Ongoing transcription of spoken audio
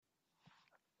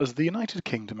As the United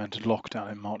Kingdom entered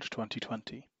lockdown in March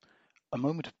 2020, a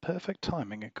moment of perfect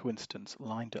timing and coincidence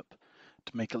lined up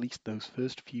to make at least those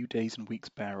first few days and weeks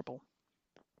bearable.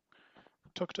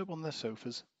 Tucked up on their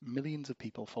sofas, millions of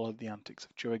people followed the antics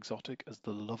of Joe Exotic as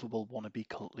the lovable wannabe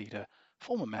cult leader,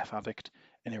 former meth addict,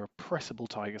 and irrepressible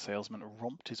tiger salesman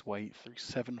romped his way through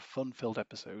 7 fun-filled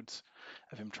episodes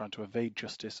of him trying to evade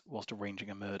justice whilst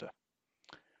arranging a murder.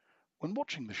 When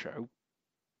watching the show,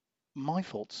 my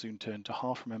thoughts soon turned to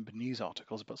half-remembered news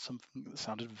articles about something that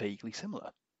sounded vaguely similar.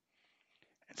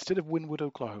 Instead of Wynwood,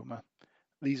 Oklahoma,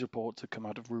 these reports had come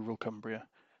out of rural Cumbria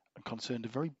and concerned a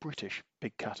very British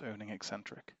big cat owning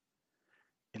eccentric.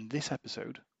 In this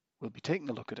episode, we'll be taking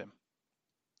a look at him,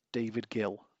 David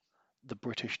Gill, the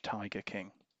British Tiger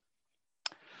King.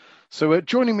 So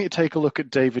joining me to take a look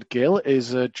at David Gill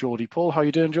is Geordie Paul. How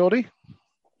you doing, Geordie?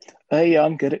 Hey,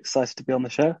 I'm good. Excited to be on the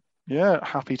show. Yeah,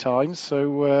 happy times.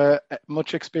 So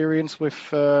much experience with,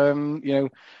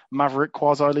 maverick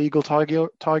quasi-legal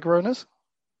tiger owners?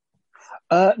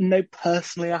 No,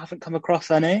 personally, I haven't come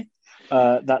across any.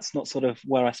 That's not sort of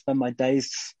where I spend my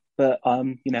days, but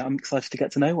I'm excited to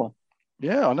get to know one.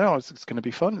 Yeah, I know. It's going to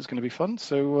be fun. It's going to be fun.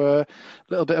 So a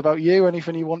little bit about you.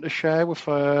 Anything you want to share with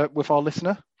our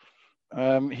listener?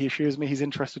 He assures me he's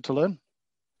interested to learn.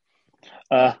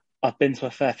 I've been to a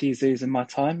fair few zoos in my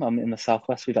time. I'm in the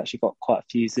southwest. We've actually got quite a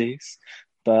few zoos,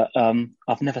 but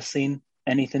I've never seen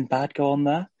anything bad go on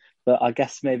there. But I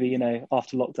guess maybe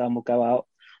after lockdown we'll go out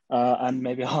and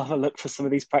maybe I'll have a look for some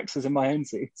of these practices in my own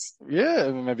zoos. Yeah,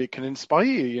 maybe it can inspire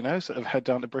you. Sort of head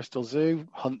down to Bristol Zoo,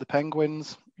 hunt the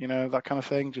penguins. That kind of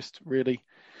thing. Just really,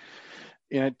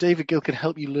 David Gill can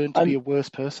help you learn to be a worse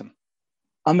person.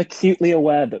 I'm acutely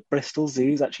aware that Bristol Zoo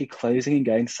is actually closing and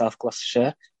going to South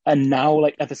Gloucestershire. And now,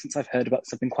 ever since I've heard about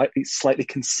this, I've been quite slightly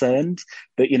concerned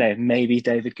that, maybe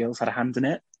David Gill's had a hand in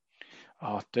it.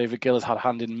 Oh, David Gill has had a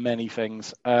hand in many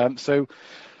things. So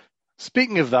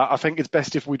speaking of that, I think it's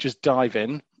best if we just dive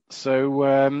in.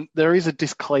 So there is a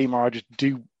disclaimer I just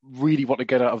do really want to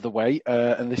get out of the way.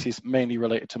 And this is mainly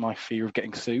related to my fear of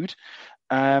getting sued.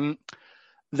 There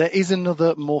is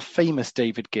another more famous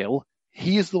David Gill.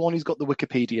 He is the one who's got the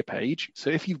Wikipedia page.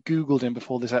 So if you've Googled him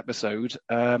before this episode,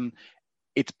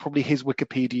 it's probably his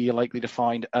Wikipedia you're likely to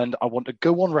find. And I want to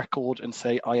go on record and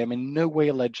say I am in no way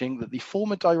alleging that the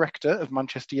former director of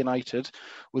Manchester United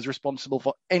was responsible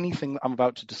for anything that I'm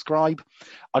about to describe.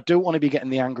 I don't want to be getting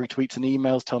the angry tweets and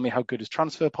emails telling me how good his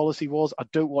transfer policy was. I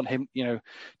don't want him, to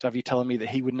have you telling me that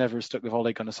he would never have stuck with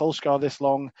Ole Gunnar Solskjaer this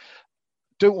long.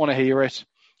 Don't want to hear it.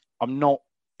 I'm not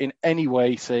in any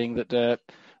way saying that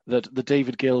the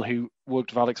David Gill who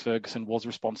worked with Alex Ferguson was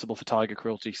responsible for tiger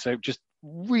cruelty. So just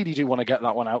really do want to get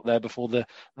that one out there before the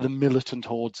militant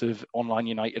hordes of online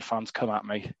United fans come at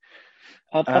me.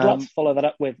 I'd like to follow that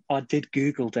up with, I did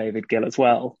Google David Gill as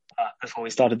well before we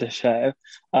started the show.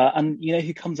 And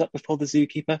who comes up before the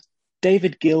zookeeper?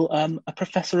 David Gill, a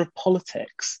professor of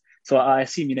politics. So I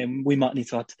assume, we might need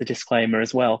to add to the disclaimer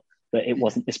as well that it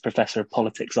wasn't this professor of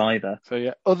politics either. So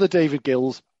yeah, other David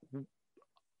Gills,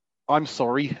 I'm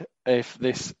sorry if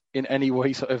this in any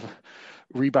way sort of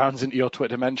rebounds into your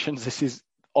Twitter mentions. This is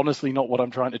honestly not what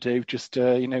I'm trying to do. Just,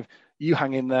 you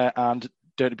hang in there and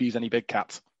don't abuse any big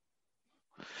cats.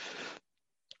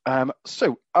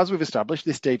 So, as we've established,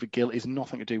 this David Gill is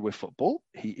nothing to do with football.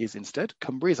 He is instead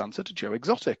Cumbria's answer to Joe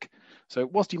Exotic. So,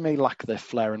 whilst he may lack the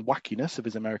flair and wackiness of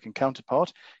his American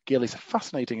counterpart, Gill is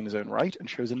fascinating in his own right and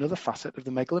shows another facet of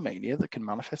the megalomania that can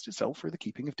manifest itself through the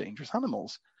keeping of dangerous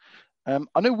animals.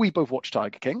 I know we both watched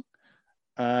Tiger King.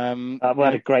 We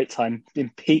had a great time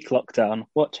in peak lockdown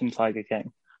watching Tiger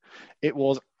King. It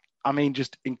was,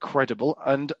 just incredible.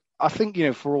 And I think,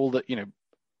 for all that,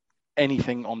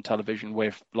 anything on television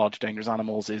with large dangerous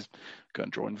animals is going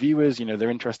to draw in viewers.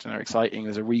 They're interesting, they're exciting.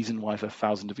 There's a reason why for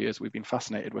thousands of years we've been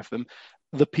fascinated with them.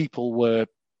 The people were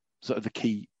sort of the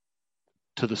key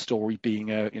to the story being,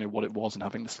 what it was and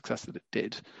having the success that it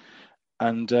did.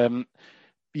 And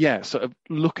sort of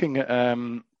looking at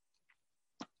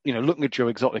Joe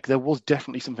Exotic, there was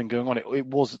definitely something going on. It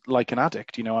was like an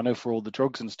addict. I know for all the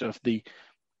drugs and stuff, the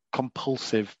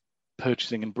compulsive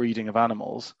purchasing and breeding of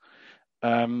animals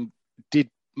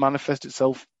did manifest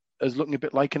itself as looking a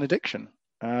bit like an addiction.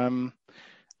 I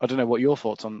don't know what your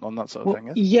thoughts on that sort of thing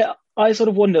is. Yeah, I sort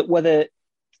of wonder whether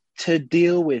to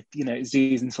deal with,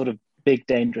 zoos and sort of big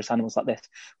dangerous animals like this,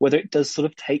 whether it does sort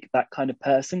of take that kind of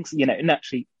person.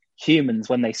 Naturally, humans,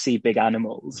 when they see big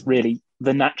animals, really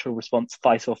the natural response,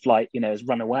 fight or flight, is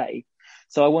run away.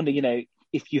 So I wonder,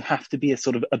 if you have to be a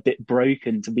sort of a bit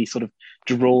broken to be sort of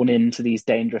drawn into these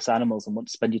dangerous animals and want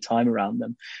to spend your time around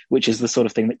them, which is the sort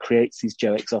of thing that creates these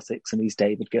Joe Exotics and these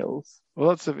David Gills.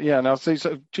 Well, Now,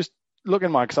 so just look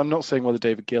in mind, because I'm not saying whether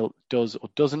David Gill does or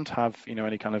doesn't have,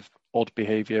 any kind of odd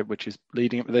behaviour which is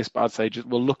leading up to this, but I'd say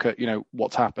we'll look at,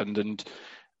 what's happened, and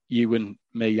you and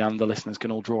me and the listeners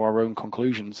can all draw our own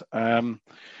conclusions.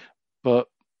 But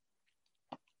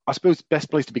I suppose the best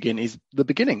place to begin is the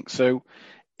beginning. So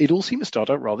it all seemed to start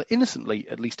out rather innocently,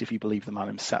 at least if you believe the man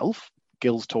himself.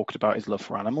 Gills talked about his love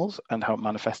for animals and how it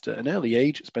manifested at an early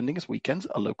age, spending his weekends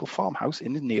at a local farmhouse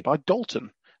in nearby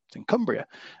Dalton, it's in Cumbria,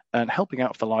 and helping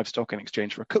out with the livestock in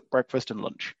exchange for a cooked breakfast and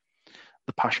lunch.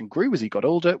 The passion grew as he got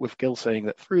older, with Gill saying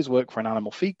that through his work for an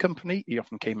animal feed company, he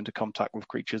often came into contact with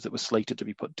creatures that were slated to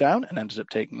be put down and ended up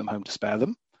taking them home to spare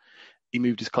them. He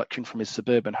moved his collection from his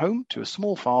suburban home to a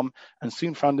small farm and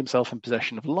soon found himself in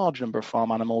possession of a large number of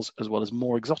farm animals, as well as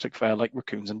more exotic fare like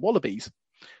raccoons and wallabies.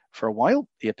 For a while,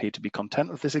 he appeared to be content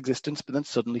with this existence, but then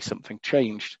suddenly something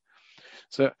changed.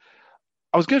 So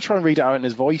I was going to try and read it out in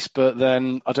his voice, but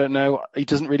then, I don't know, he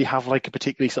doesn't really have like a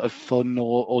particularly sort of fun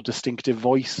or distinctive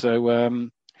voice.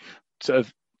 So sort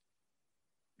of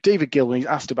David Gill, when he's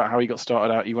asked about how he got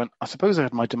started out, he went, I suppose I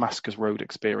had my Damascus Road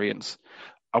experience.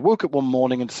 I woke up one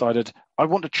morning and decided I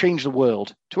want to change the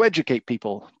world, to educate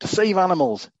people, to save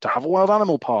animals, to have a wild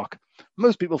animal park.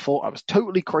 Most people thought I was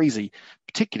totally crazy,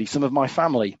 particularly some of my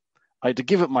family. I had to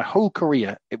give up my whole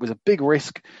career. It was a big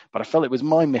risk, but I felt it was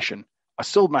my mission. I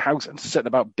sold my house and set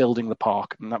about building the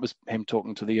park. And that was him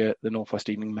talking to the Northwest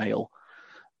Evening Mail.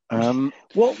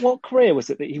 What career was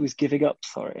it that he was giving up,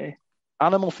 sorry?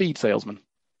 Animal feed salesman.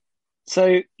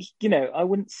 So, I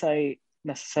wouldn't say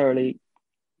necessarily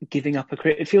giving up a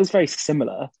career. It feels very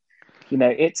similar.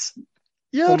 It's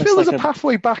I feel there's a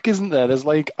pathway back, isn't there? There's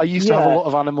I used to have a lot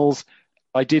of animals.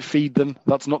 I did feed them.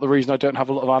 That's not the reason I don't have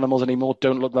a lot of animals anymore.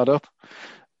 Don't look that up.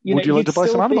 Would you like to buy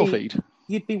some animal feed?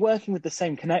 You'd be working with the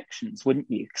same connections,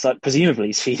 wouldn't you? Because presumably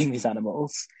he's feeding these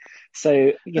animals.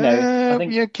 So, I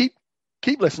think...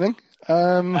 keep listening.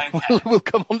 We'll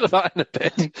come on to that in a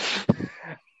bit.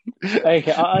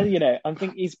 Okay, I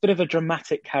think he's a bit of a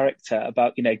dramatic character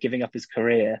about, giving up his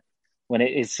career when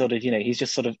it is sort of, he's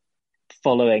just sort of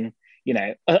following,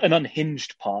 an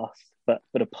unhinged path, but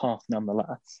a path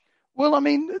nonetheless. Well, I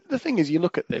mean, the thing is, you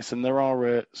look at this and there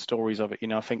are stories of it.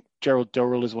 I think Gerald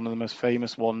Durrell is one of the most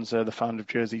famous ones, the founder of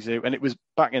Jersey Zoo. And it was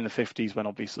back in the 50s when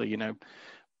obviously,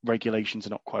 regulations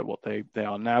are not quite what they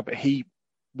are now. But he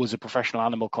was a professional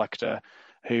animal collector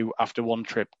who, after one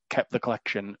trip, kept the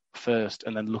collection first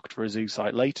and then looked for a zoo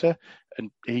site later. And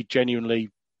he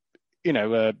genuinely,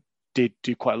 did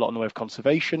do quite a lot in the way of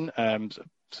conservation,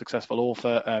 successful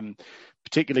author,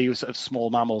 particularly with sort of small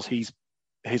mammals.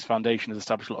 His foundation has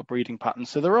established a lot of breeding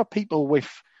patterns. So there are people with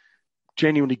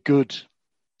genuinely good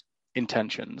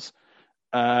intentions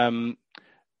who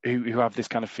have this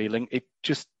kind of feeling. It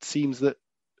just seems that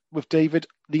with David,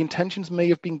 the intentions may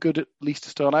have been good at least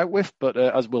to start out with, but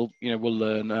as we'll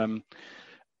learn,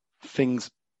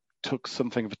 things took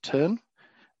something of a turn.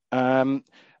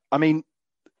 I mean,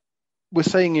 we're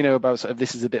saying, about sort of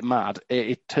this is a bit mad.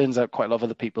 It turns out quite a lot of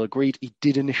other people agreed. He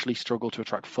did initially struggle to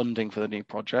attract funding for the new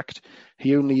project.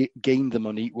 He only gained the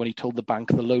money when he told the bank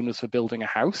the loan was for building a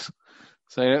house.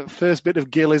 So first bit of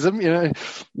Gillism,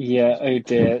 Yeah, oh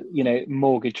dear,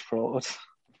 mortgage fraud.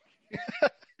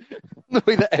 The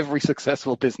way that every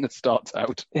successful business starts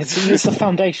out. It's the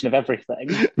foundation of everything.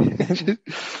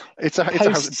 It's a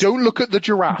house. Don't look at the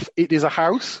giraffe. It is a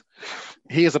house.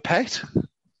 Here's a pet.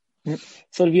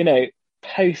 Sort of,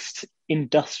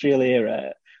 post-industrial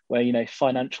era where,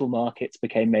 financial markets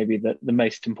became maybe the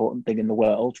most important thing in the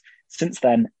world. Since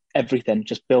then, everything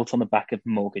just built on the back of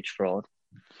mortgage fraud.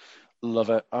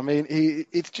 Love it. I mean,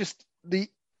 it's just the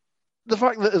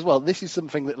fact that as well, this is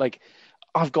something that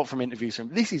I've got from interviews from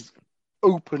him. This is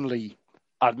openly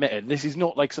admitted. This is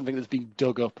not like something that's been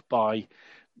dug up by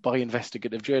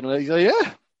investigative journalists. He's like,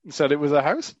 yeah, he said it was a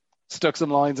house, stuck some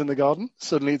lines in the garden.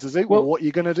 Suddenly it's a zoo. Well, what are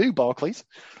you going to do, Barclays?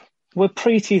 We're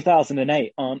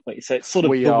pre-2008, aren't we? So it's sort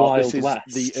of the Wild West.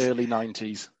 This is the early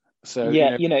 90s. So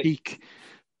yeah, peak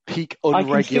unregulated.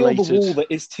 I can feel the wall that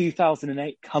is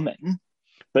 2008 coming,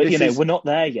 but we're not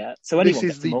there yet. So this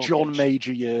is the John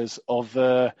Major years of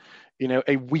a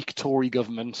weak Tory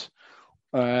government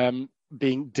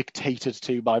being dictated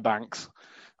to by banks.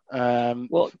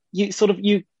 Well,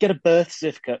 you get a birth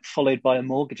certificate followed by a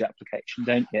mortgage application,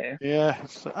 don't you? Yeah.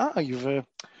 So,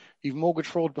 you've mortgage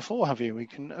fraud before, have you? We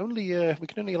can only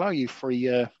allow you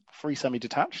free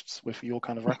semi-detached with your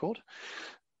kind of record.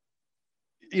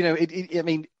 I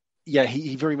mean, yeah,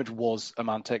 he very much was a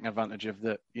man taking advantage of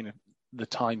the the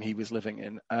time he was living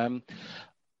in.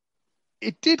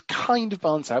 It did kind of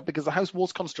balance out because the house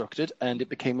was constructed and it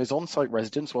became his on-site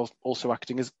residence whilst also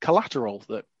acting as collateral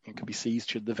that could be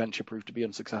seized should the venture prove to be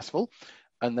unsuccessful.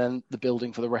 And then the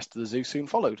building for the rest of the zoo soon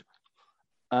followed.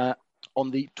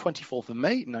 On the 24th of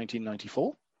May,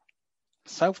 1994,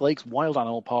 South Lakes Wild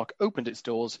Animal Park opened its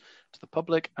doors to the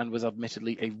public and was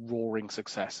admittedly a roaring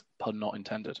success, pun not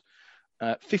intended.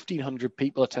 1,500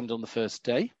 people attended on the first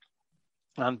day.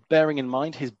 And bearing in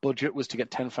mind his budget was to get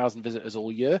 10,000 visitors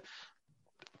all year,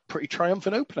 pretty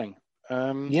triumphant opening.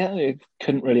 It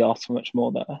couldn't really ask for much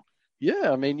more there.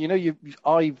 Yeah, I mean,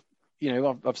 I've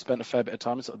spent a fair bit of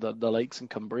time at the lakes in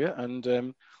Cumbria,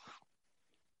 and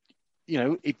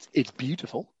it's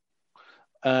beautiful.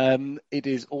 It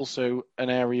is also an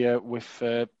area with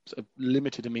sort of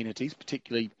limited amenities,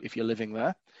 particularly if you're living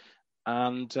there,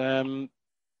 and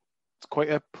it's quite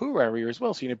a poor area as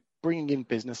well. So bringing in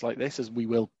business like this, as we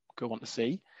will go on to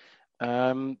see,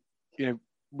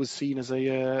 was seen as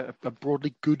a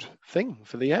broadly good thing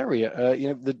for the area.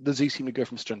 The zoo seemed to go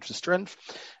from strength to strength.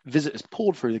 Visitors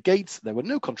poured through the gates. There were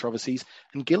no controversies,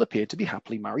 and Gill appeared to be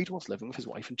happily married whilst living with his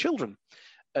wife and children.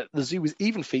 The zoo was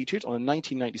even featured on a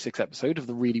 1996 episode of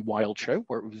The Really Wild Show,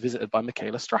 where it was visited by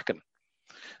Michaela Strachan.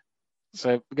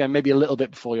 So again, maybe a little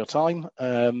bit before your time,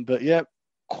 but yeah,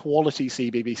 quality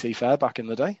CBBC fare back in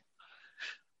the day.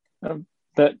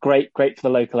 But great for the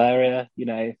local area,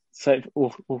 so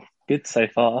all good so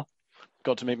far.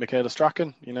 Got to meet Michaela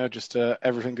Strachan, just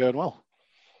everything going well.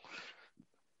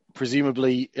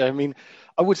 Presumably, I mean,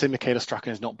 I would say Michaela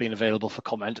Strachan has not been available for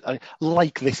comment.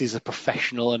 Like this is a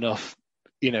professional enough,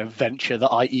 venture that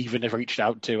I even have reached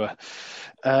out to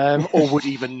her, or would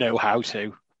even know how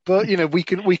to. But we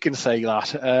can say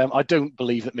that. I don't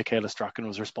believe that Michaela Strachan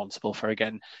was responsible for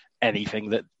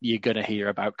anything that you're going to hear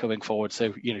about coming forward.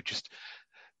 So just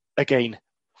again,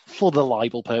 for the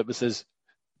libel purposes,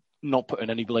 not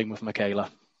putting any blame with Michaela.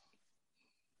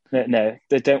 No,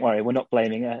 don't worry. We're not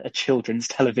blaming a children's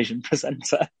television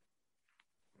presenter.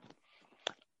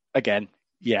 Again,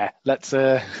 yeah, let's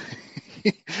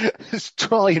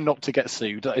try not to get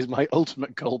sued. That is my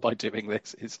ultimate goal by doing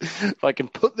this, is if I can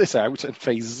put this out and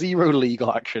face zero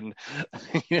legal action,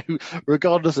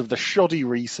 regardless of the shoddy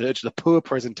research, the poor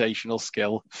presentational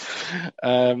skill,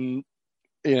 the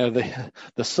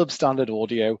substandard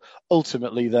audio,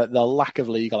 ultimately the lack of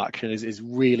legal action is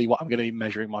really what I'm going to be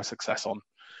measuring my success on.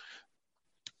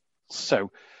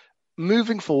 So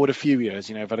moving forward a few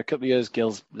years, I've had a couple of years,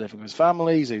 Gill's living with his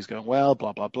family, he's going well,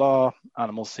 blah, blah, blah.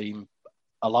 Animals seem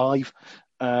alive.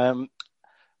 We're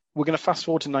going to fast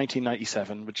forward to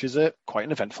 1997, which is quite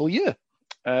an eventful year.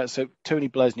 So Tony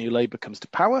Blair's new Labour comes to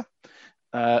power.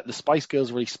 The Spice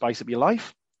Girls really spice up your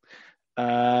life.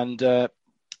 And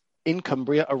in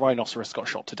Cumbria, a rhinoceros got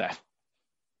shot to death.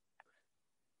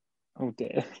 Oh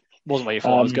dear. Wasn't where you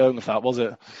thought I was going with that, was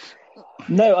it?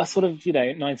 No, I sort of,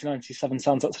 1997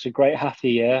 sounds like such a great,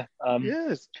 happy year.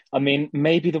 Yes. I mean,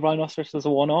 maybe the rhinoceros was a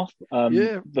one-off.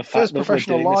 The first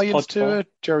professional Lions tour.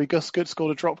 Jerry Guscott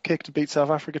scored a drop kick to beat South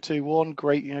Africa 2-1.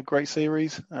 Great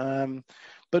series.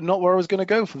 But not where I was going to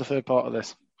go for the third part of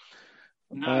this.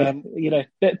 No,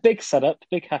 big setup,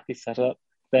 big happy setup.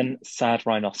 Then sad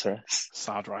rhinoceros.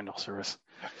 Sad rhinoceros.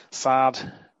 Sad,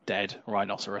 dead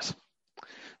rhinoceros.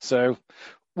 So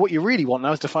what you really want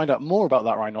now is to find out more about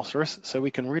that rhinoceros so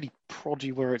we can really prod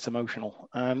you where it's emotional.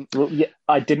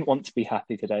 I didn't want to be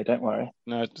happy today, don't worry.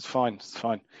 No, it's fine.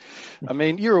 I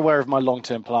mean, you're aware of my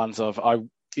long-term plans of,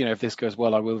 if this goes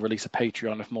well, I will release a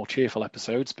Patreon of more cheerful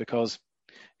episodes because,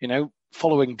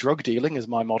 following drug dealing is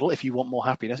my model. If you want more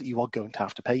happiness, you are going to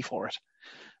have to pay for it.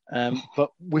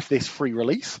 But with this free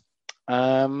release,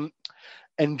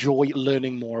 enjoy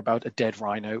learning more about a dead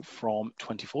rhino from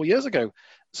 24 years ago.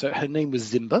 So her name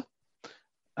was Zimba,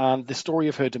 and the story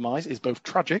of her demise is both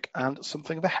tragic and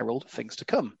something of a herald of things to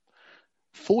come.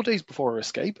 4 days before her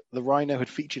escape, the rhino had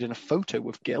featured in a photo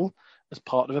with Gill as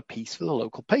part of a piece for the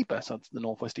local paper, so that's the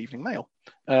Northwest Evening Mail.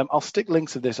 I'll stick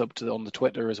links of this up on the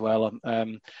Twitter as well,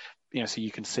 so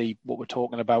you can see what we're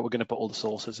talking about. We're going to put all the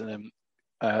sources in them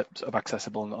sort of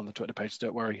accessible on the Twitter page, so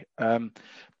don't worry.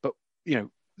 But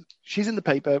she's in the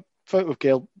paper. Photo of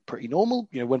Gill, pretty normal.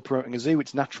 When promoting a zoo,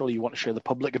 it's natural you want to show the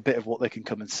public a bit of what they can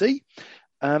come and see.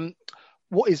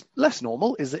 What is less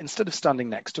normal is that instead of standing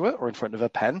next to her or in front of her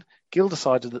pen, Gill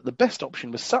decided that the best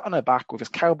option was sat on her back with his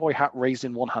cowboy hat raised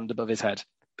in one hand above his head,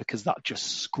 because that just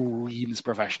screams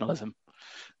professionalism.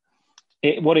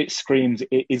 What it screams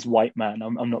is white man.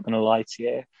 I'm not going to lie to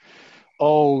you.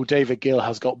 Oh, David Gill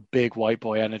has got big white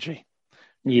boy energy.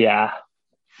 Yeah.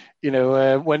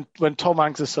 when Tom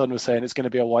Hanks' son was saying it's going to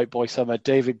be a white boy summer,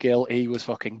 David Gill, he was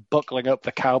fucking buckling up.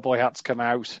 The cowboy hats come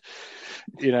out.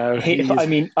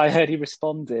 I heard he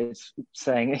responded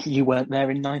saying you weren't there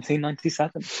in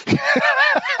 1997.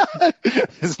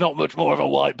 There's not much more of a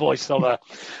white boy summer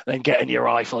than getting your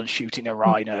rifle and shooting a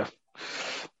rhino.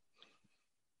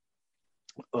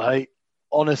 Like,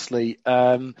 honestly,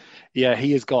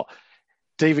 he has got.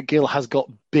 David Gill has got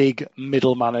big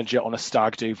middle manager on a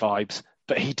stag do vibes,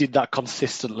 but he did that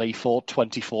consistently for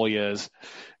 24 years.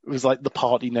 It was like the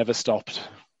party never stopped.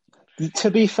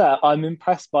 To be fair, I'm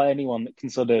impressed by anyone that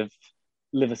can sort of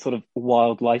live a sort of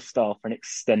wild lifestyle for an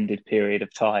extended period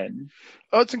of time.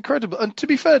 Oh, it's incredible. And to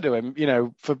be fair to him,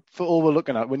 for all we're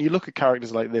looking at, when you look at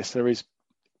characters like this, there is,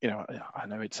 I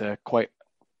know it's quite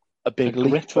a big leap.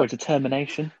 Grit or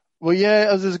determination. Well,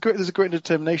 yeah, there's a great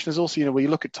determination. There's also, when you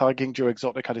look at Tiger King, Joe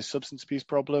Exotic had his substance abuse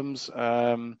problems.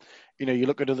 You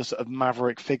look at other sort of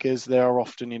maverick figures. They are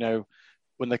often,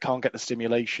 when they can't get the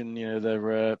stimulation,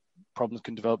 their problems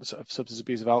can develop sort of substance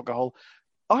abuse of alcohol.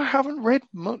 I haven't read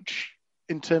much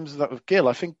in terms of that with Gill.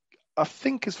 I think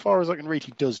as far as I can read,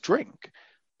 he does drink,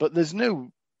 but there's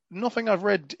nothing I've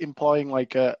read implying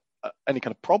like any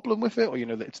kind of problem with it, or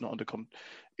that it's not under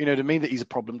to mean that he's a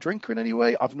problem drinker in any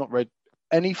way. I've not read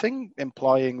anything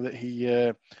implying that he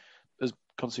has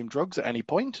consumed drugs at any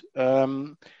point.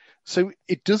 So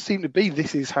it does seem to be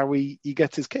this is how he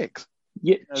gets his kicks.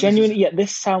 Yeah, genuinely,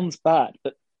 this sounds bad,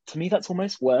 but to me that's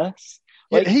almost worse.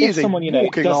 Like, he is someone, a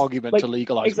walking argument to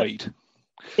legalise weed.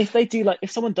 If they do if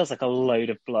someone does like a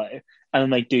load of blow and then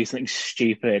they do something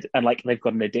stupid and like they've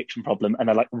got an addiction problem and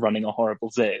they're like running a horrible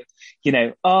zoo,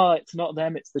 it's not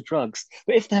them, it's the drugs.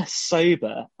 But if they're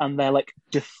sober and their like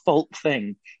default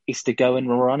thing is to go and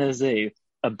run a zoo,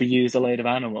 abuse a load of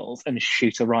animals and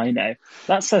shoot a rhino,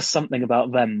 that says something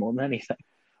about them more than anything.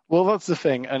 Well, that's the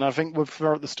thing. And I think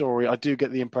throughout the story, I do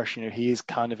get the impression he is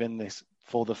kind of in this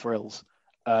for the thrills.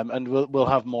 And we'll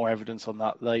have more evidence on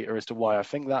that later as to why I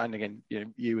think that. And again,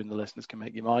 you and the listeners can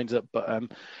make your minds up. But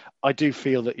I do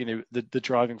feel that the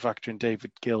driving factor in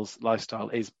David Gill's lifestyle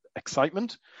is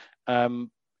excitement.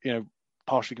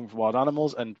 Partially coming from wild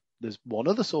animals, and there's one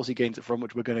other source he gains it from,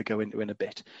 which we're going to go into in a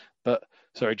bit. But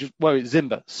sorry,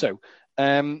 Zimba. So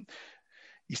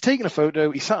he's taking a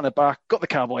photo. He's sat in the back, got the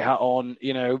cowboy hat on.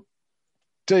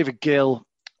 David Gill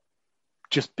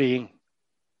just being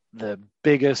the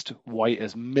biggest,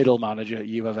 whitest middle manager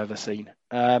you have ever seen.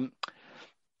 The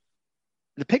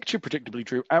picture predictably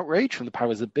drew outrage from the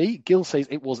powers that be. Gill says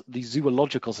it was the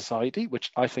Zoological Society, which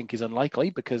I think is unlikely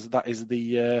because that is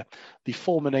the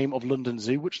former name of London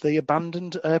Zoo, which they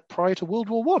abandoned prior to World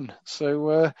War One.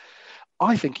 So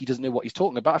I think he doesn't know what he's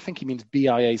talking about. I think he means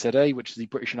BIAZA, which is the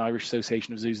British and Irish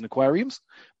Association of Zoos and Aquariums.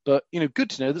 But,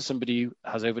 good to know that somebody who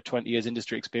has over 20 years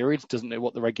industry experience doesn't know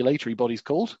what the regulatory body's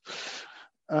called.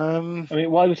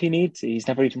 Why would he need to? He's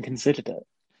never even considered it.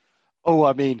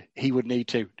 Oh, he would need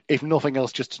to, if nothing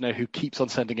else, just to know who keeps on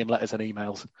sending in letters and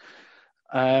emails.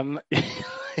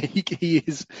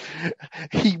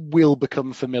 He will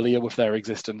become familiar with their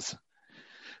existence.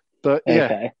 But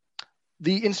okay.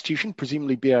 The institution,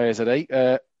 presumably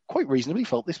BIAZA, quite reasonably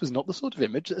felt this was not the sort of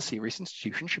image that a serious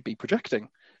institution should be projecting.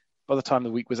 By the time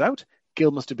the week was out,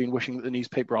 Gill must have been wishing that the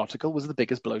newspaper article was the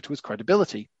biggest blow to his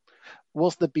credibility.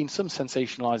 Whilst there'd been some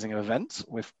sensationalising of events,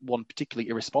 with one particularly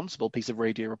irresponsible piece of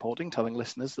radio reporting telling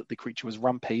listeners that the creature was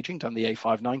rampaging down the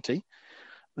A590,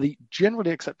 the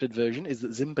generally accepted version is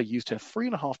that Zimba used her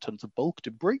 3.5 tons of bulk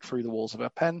to break through the walls of her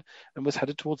pen and was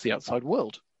headed towards the outside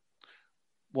world.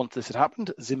 Once this had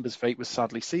happened, Zimba's fate was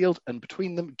sadly sealed, and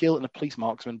between them, Gill and a police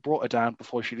marksman brought her down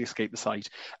before she'd escaped the site.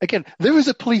 Again, there is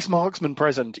a police marksman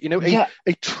present, a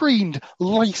trained,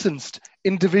 licensed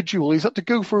individual who's had to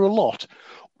go through a lot.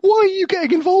 Why are you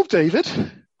getting involved, David?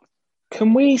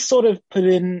 Can we sort of put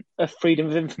in a freedom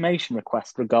of information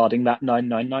request regarding that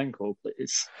 999 call,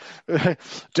 please?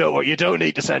 Don't worry, you don't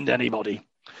need to send anybody.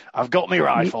 I've got my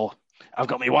rifle. I've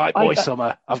got my white boy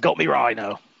summer. I've got my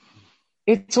rhino.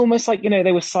 It's almost like,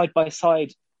 they were side by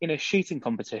side in a shooting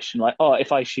competition. Like,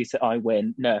 if I shoot it, I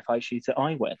win. No, if I shoot it,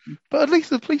 I win. But at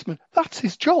least the policeman, that's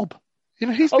his job.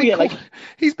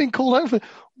 He's been called out for...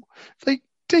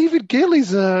 David Gill is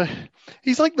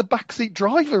he's like the backseat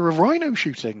driver of rhino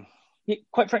shooting. Yeah,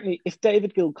 quite frankly, if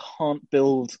David Gill can't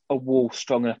build a wall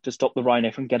strong enough to stop the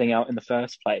rhino from getting out in the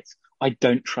first place, I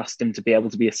don't trust him to be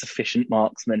able to be a sufficient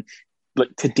marksman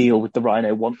to deal with the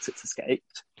rhino once it's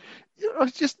escaped.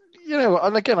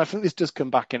 And again, I think this does come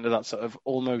back into that sort of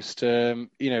almost,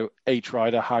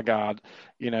 H-Rider, Haggard,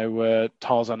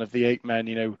 Tarzan of the Ape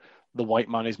Men, the white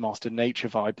man is master nature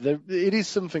vibe. It is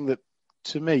something that,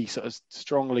 to me, sort of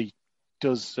strongly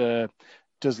does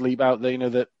does leap out there,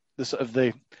 the sort of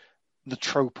the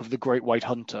trope of the great white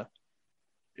hunter,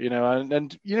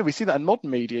 and we see that in modern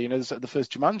media. The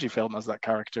first Jumanji film has that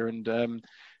character, and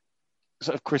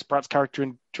sort of Chris Pratt's character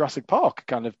in Jurassic Park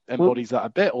kind of embodies that a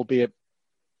bit, albeit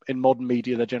in modern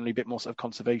media they're generally a bit more sort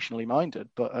of conservationally minded.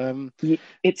 But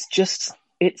it's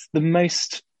the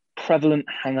most prevalent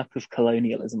hang-up of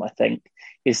colonialism, I think,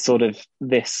 is sort of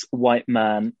this white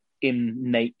man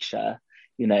in nature,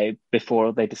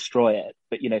 before they destroy it,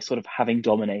 but sort of having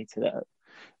dominated it.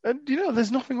 And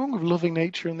there's nothing wrong with loving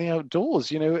nature and the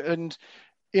outdoors, and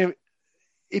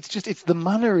it's the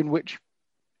manner in which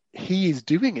he is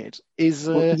doing it is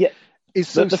so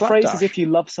the phrase is, if you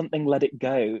love something, let it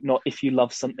go, not if you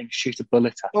love something, shoot a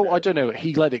bullet at it. Oh, I don't know.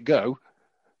 He let it go.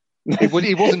 It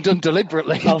wasn't done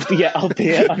deliberately.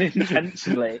 Albeit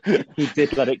unintentionally. He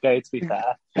did let it go, to be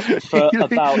fair, for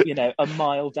about, a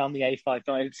mile down the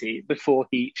A590 before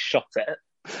he shot it.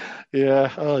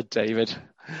 Yeah. Oh, David.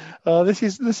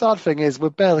 The sad thing is we're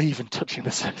barely even touching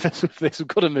the surface of this. We've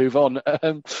got to move on.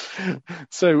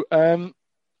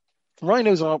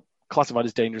 Rhinos are classified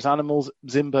as dangerous animals.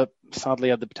 Zimba sadly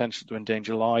had the potential to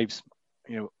endanger lives,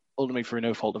 ultimately through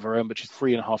no fault of her own, but she's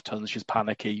 3.5 tons. She's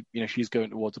panicky. She's going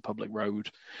towards a public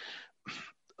road.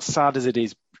 Sad as it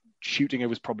is, shooting her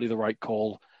was probably the right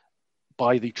call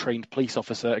by the trained police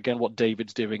officer. Again, what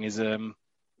David's doing is, I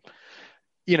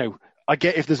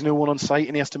get if there's no one on site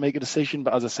and he has to make a decision,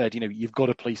 but as I said, you've got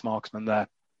a police marksman there.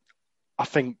 I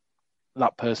think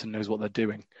that person knows what they're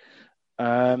doing.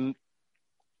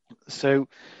 So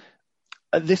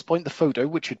at this point, the photo,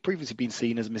 which had previously been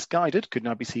seen as misguided, could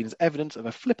now be seen as evidence of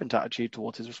a flippant attitude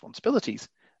towards his responsibilities.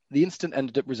 The incident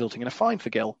ended up resulting in a fine for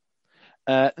Gill.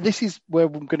 This is where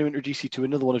I'm going to introduce you to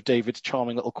another one of David's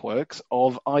charming little quirks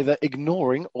of either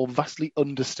ignoring or vastly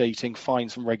understating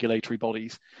fines from regulatory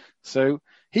bodies. So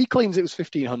he claims it was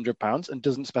 £1,500 and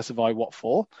doesn't specify what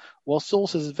for, while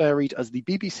sources as varied as the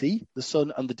BBC, The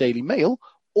Sun and the Daily Mail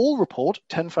all report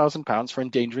 £10,000 for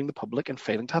endangering the public and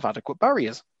failing to have adequate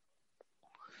barriers.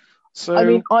 So, I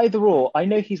mean, either or. I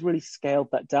know he's really scaled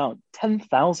that down.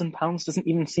 £10,000 doesn't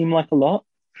even seem like a lot.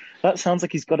 That sounds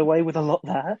like he's got away with a lot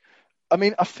there. I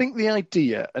mean, I think the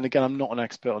idea, and again, I'm not an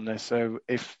expert on this, so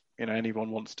if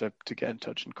anyone wants to get in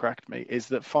touch and correct me, is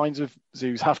that fines of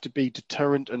zoos have to be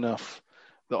deterrent enough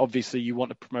that obviously you want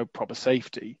to promote proper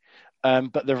safety.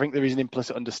 But I think there is an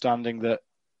implicit understanding that,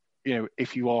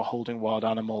 if you are holding wild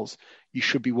animals, you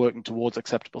should be working towards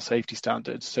acceptable safety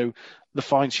standards. So the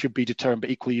fines should be deterrent, but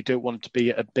equally you don't want it to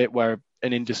be a bit where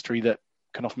an industry that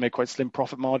can often make quite slim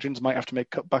profit margins might have to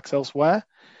make cutbacks elsewhere.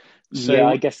 So, yeah,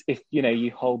 I guess if you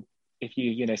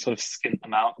sort of skimp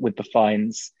them out with the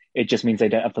fines, it just means they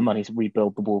don't have the money to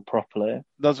rebuild the wall properly.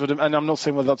 That's what, and I'm not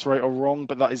saying whether that's right or wrong,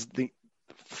 but that is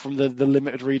from the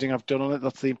limited reading I've done on it,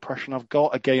 that's the impression I've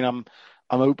got. Again, I'm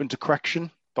open to correction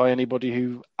by anybody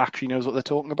who actually knows what they're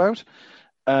talking about.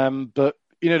 But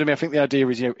you know what I mean? I think the idea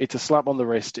is, it's a slap on the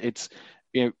wrist. It's,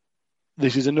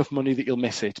 this is enough money that you'll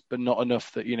miss it, but not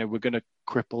enough that, we're going to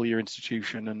cripple your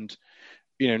institution and,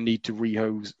 need to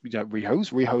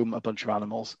rehome a bunch of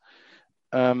animals.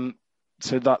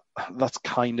 So that's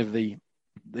kind of the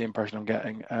impression I'm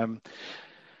getting.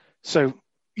 So,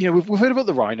 we've heard about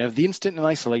the rhino. The incident in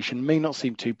isolation may not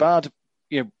seem too bad.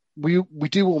 We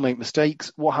do all make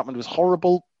mistakes. What happened was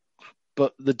horrible,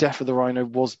 but the death of the rhino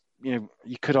was, you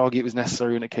could argue it was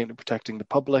necessary when it came to protecting the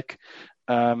public.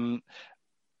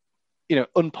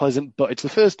 Unpleasant, but it's the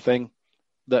first thing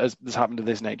that has happened of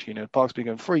this nature. The park's been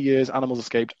going 3 years, animals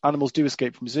escaped. Animals do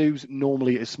escape from zoos.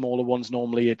 Normally it's smaller ones.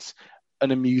 Normally it's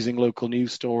an amusing local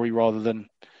news story rather than,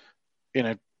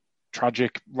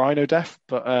 tragic rhino death.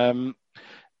 But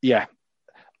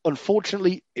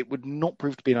unfortunately, it would not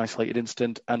prove to be an isolated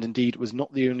incident, and indeed was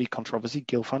not the only controversy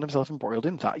Gill found himself embroiled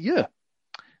in that year.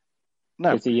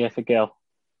 No. It's a year for Gill.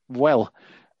 Well,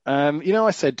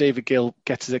 I said David Gill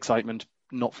gets his excitement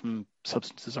not from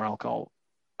substances or alcohol.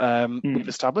 We've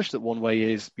established that one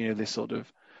way is, this sort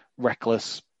of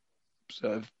reckless,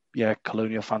 sort of,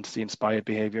 colonial fantasy-inspired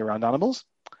behaviour around animals.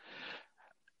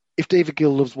 If David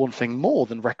Gill loves one thing more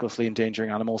than recklessly endangering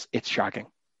animals, it's shagging.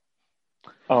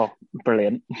 Oh,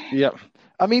 brilliant. Yeah.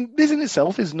 I mean, this in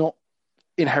itself is not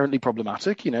inherently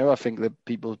problematic. I think that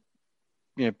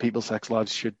people's sex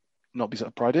lives should not be sort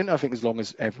of pried in. I think as long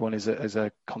as everyone is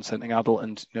a consenting adult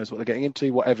and knows what they're getting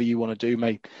into, whatever you want to do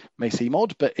may seem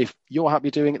odd. But if you're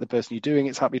happy doing it, the person you're doing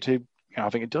it's happy to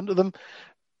having it done to them.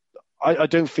 I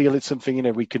don't feel it's something,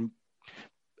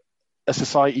 a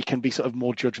society can be sort of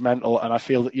more judgmental. And I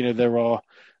feel that, there are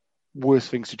worse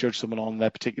things to judge someone on,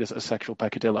 their particular sort of sexual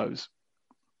peccadillos.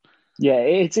 Yeah,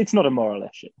 it's not a moral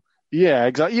issue. Yeah,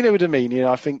 exactly. You know what I mean?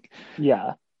 I think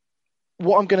Yeah.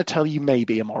 what I'm going to tell you may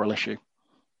be a moral issue.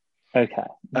 Okay.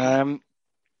 Um,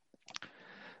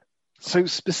 so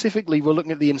specifically, we're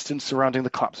looking at the instance surrounding the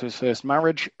collapse of his first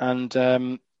marriage, and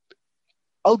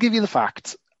I'll give you the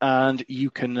facts, and you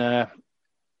can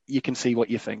see what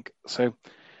you think. So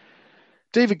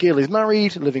David Gill is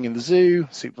married, living in the zoo,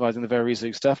 supervising the various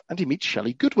zoo staff, and he meets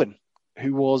Shelley Goodwin,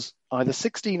 who was either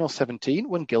 16 or 17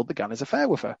 when Gill began his affair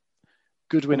with her.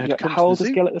 Goodwin had Yeah. come to How the old is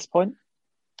zoo, Gil at this point?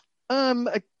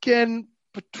 again,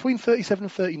 between 37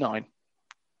 and 39.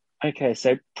 Okay,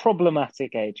 so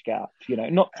problematic age gap.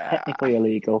 Not Uh, technically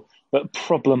illegal, but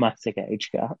problematic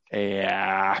age gap.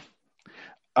 yeah.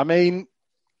 I mean,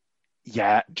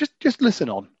 yeah, just listen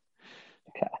on.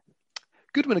 Okay.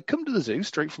 Goodwin had come to the zoo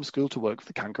straight from school to work with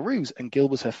the kangaroos, and Gill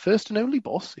was her first and only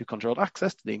boss who controlled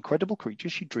access to the incredible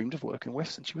creatures she dreamed of working with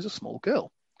since she was a small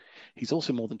girl. He's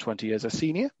also more than 20 years her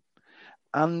senior,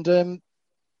 and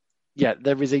yeah,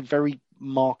 there is a very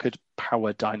marked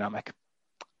power dynamic.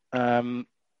 Um,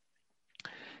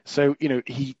 so,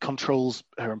 he controls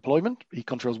her employment, he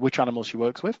controls which animals she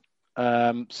works with.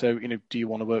 So, do you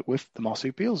want to work with the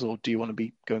marsupials or do you want to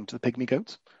be going to the pygmy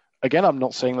goats? Again, I'm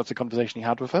not saying that's a conversation he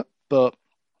had with her, but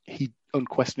he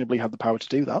unquestionably had the power to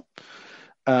do that.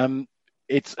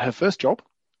 It's her first job.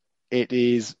 It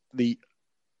is the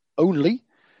only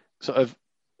sort of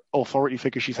authority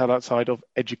figure she's had outside of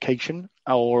education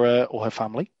or her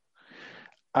family.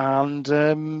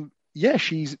 And yeah,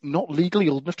 she's not legally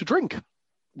old enough to drink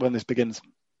when this begins.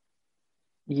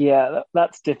 Yeah,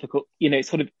 that's difficult.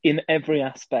 Sort of in every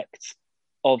aspect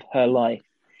of her life,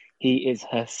 he is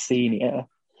her senior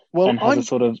Well, and has a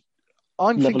sort of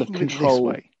I'm level of thinking of it this control.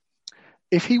 way.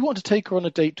 If he wanted to take her on a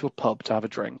date to a pub to have a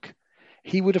drink,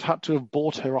 he would have had to have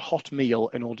bought her a hot meal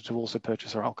in order to also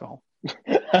purchase her alcohol.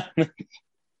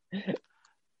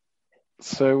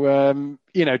 So,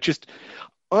 just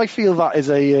I feel that is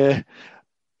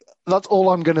that's all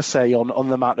I'm going to say on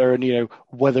the matter, and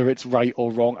whether it's right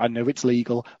or wrong. I know it's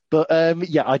legal, but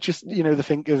yeah, I just the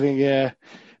think of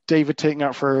David taking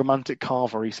out for a romantic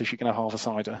carvery so she can have half a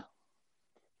cider.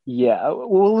 Yeah,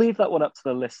 we'll leave that one up to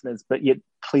the listeners, but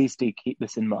please do keep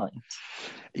this in mind.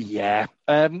 Yeah.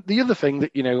 The other thing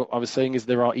that I was saying is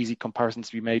there are easy comparisons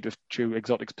to be made with Joe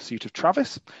Exotic's Pursuit of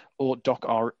Travis or Doc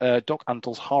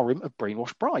Antle's Harem of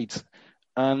Brainwashed Brides,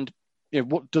 and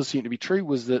what does seem to be true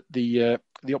was that the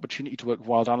opportunity to work with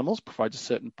wild animals provides a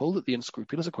certain pull that the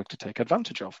unscrupulous are quick to take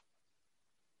advantage of.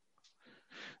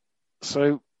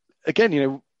 So again,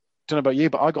 don't know about you,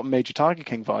 but I got major Tiger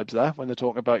King vibes there when they're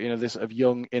talking about this sort of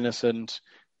young, innocent,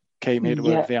 came here to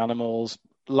work Yeah, with the animals,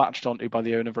 latched onto by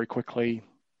the owner very quickly.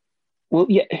 well,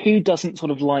 yeah, who doesn't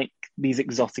sort of like these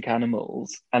exotic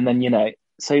animals? And then,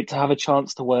 so to have a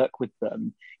chance to work with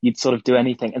them, you'd sort of do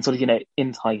anything. And sort of,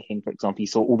 in Tiger King, for example, you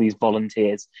saw all these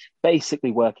volunteers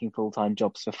basically working full-time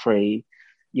jobs for free,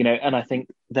 and I think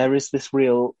there is this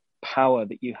real power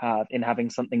that you have in having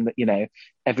something that,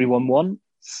 everyone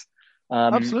wants.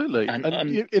 Absolutely. And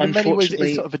in many ways, it is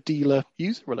Unfortunately, sort of a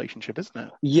dealer-user relationship, isn't it?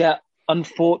 yeah,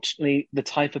 unfortunately, the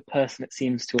type of person it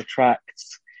seems to attract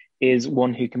is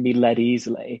one who can be led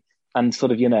easily, and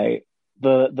sort of,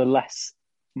 the less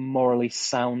morally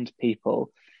sound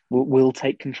people will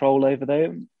take control over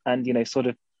them, and sort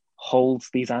of holds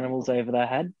these animals over their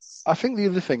heads. I think the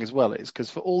other thing as well is because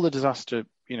for all the disaster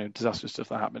stuff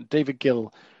that happened, David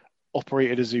Gill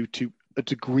operated a zoo to a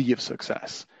degree of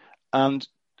success. And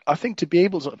I think to be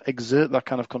able to sort of exert that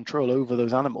kind of control over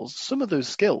those animals, some of those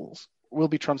skills will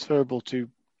be transferable to,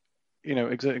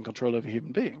 exerting control over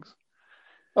human beings.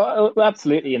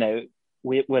 Absolutely,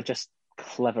 we're just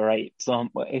clever apes,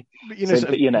 aren't we? But, So,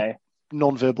 sort but of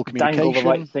non-verbal dangle the right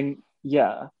communication. thing.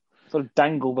 Yeah, sort of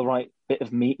dangle the right bit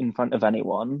of meat in front of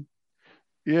anyone.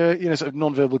 Yeah, sort of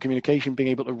non-verbal communication, being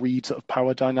able to read sort of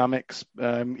power dynamics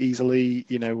easily.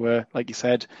 Like you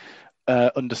said,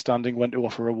 understanding when to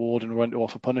offer reward and when to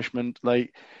offer punishment.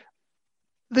 Like,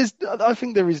 I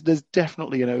think there's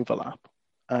definitely an overlap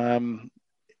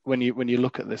when you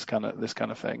look at this kind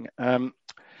of thing.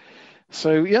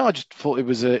 So yeah, I just thought it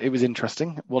was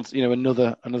interesting. Once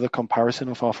another comparison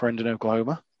with our friend in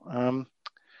Oklahoma.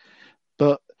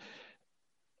 But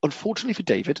unfortunately for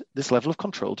David, this level of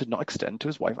control did not extend to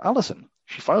his wife Alison.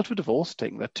 She filed for divorce,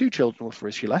 taking their 2 children with her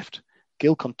as she left.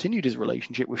 Gill continued his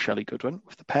relationship with Shelley Goodwin,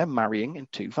 with the pair marrying in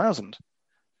 2000.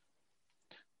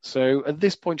 So at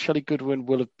this point, Shelley Goodwin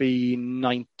will have been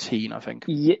 19, I think.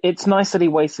 Yeah, it's nice that he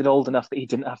waited old enough that he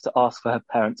didn't have to ask for her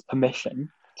parents' permission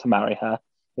to marry her.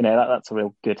 That's a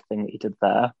real good thing that he did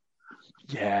there.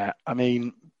 Yeah, I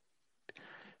mean,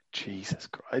 Jesus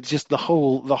Christ. It's just the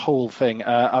whole thing.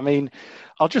 I mean,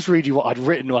 I'll just read you what I'd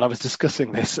written when I was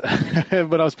discussing this,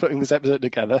 when I was putting this episode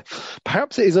together.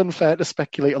 Perhaps it is unfair to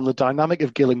speculate on the dynamic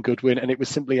of Gil and Goodwin, and it was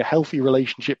simply a healthy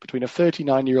relationship between a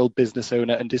 39-year-old business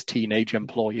owner and his teenage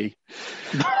employee.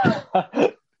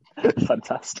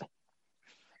 Fantastic.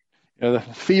 The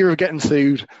fear of getting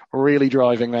sued really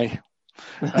driving me.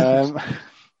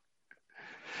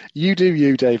 You do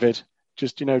you, David.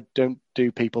 Just, don't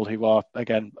do people who are,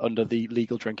 again, under the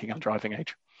legal drinking and driving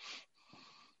age.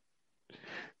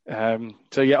 That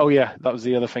was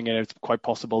the other thing. It's quite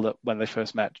possible that when they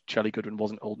first met, Shelley Goodwin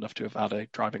wasn't old enough to have had a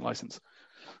driving license.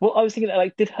 Well, I was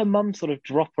thinking, did her mum sort of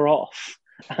drop her off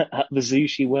at the zoo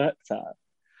she worked at?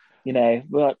 Bye,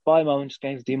 mum, I'm just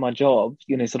going to do my job.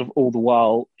 Sort of all the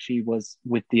while she was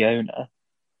with the owner.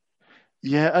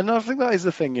 Yeah, and I think that is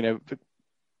the thing,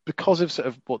 because of sort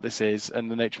of what this is and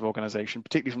the nature of organisation,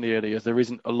 particularly from the early years, there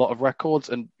isn't a lot of records,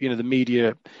 and the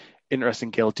media interest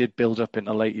in Gil did build up in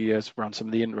the later years around some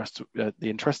of the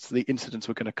incidents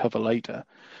we're going to cover later.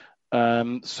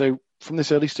 So from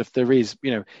this early stuff, there is,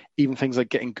 even things like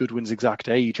getting Goodwin's exact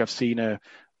age. I've seen her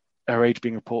age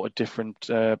being reported different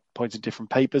points in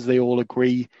different papers. They all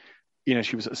agree,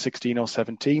 she was at 16 or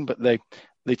 17, but they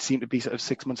seem to be sort of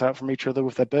 6 months out from each other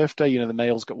with their birthday. The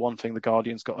Mail's got one thing, the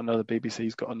Guardian's got another,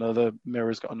 BBC's got another,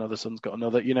 Mirror's got another, Sun's got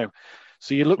another,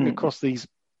 So you're looking across these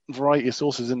variety of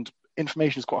sources, and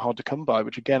information is quite hard to come by,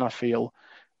 which again, I feel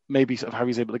maybe sort of how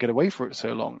he's able to get away for it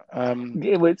so long.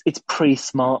 It's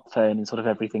pre-smartphone and sort of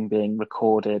everything being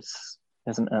recorded,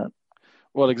 isn't it?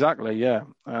 Well, exactly, yeah.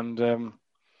 And,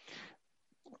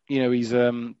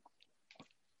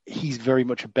 he's very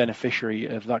much a beneficiary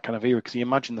of that kind of era, because you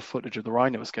imagine the footage of the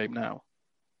rhino escape now.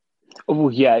 Oh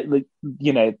yeah,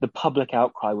 the public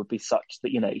outcry would be such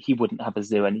that he wouldn't have a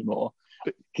zoo anymore.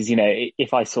 Because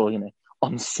if I saw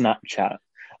on Snapchat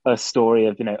a story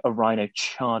of a rhino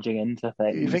charging into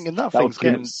things, you're thinking that thing's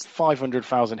getting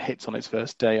 500,000 hits on its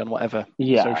first day on whatever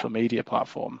social media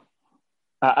platform.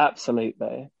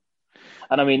 Absolutely.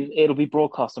 And I mean, it'll be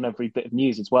broadcast on every bit of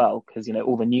news as well, because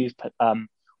all the news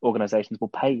organisations will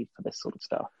pay for this sort of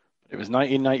stuff. It was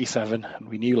 1997, and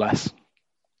we knew less.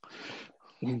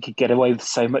 You could get away with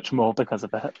so much more because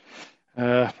of it.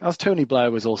 As Tony Blair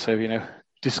was also,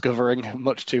 discovering,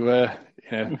 much to our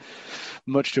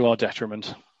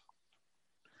detriment.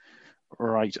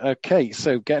 Right. Okay.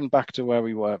 So getting back to where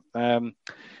we were.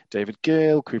 David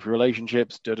Gill, creepy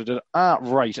relationships.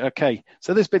 Right. Okay.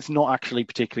 So this bit's not actually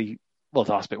particularly. Well,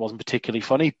 the last bit wasn't particularly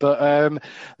funny, but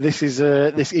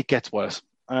it gets worse.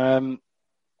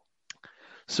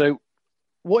 So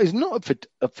what is not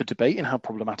up for debate in how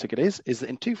problematic it is that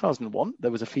in 2001,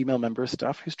 there was a female member of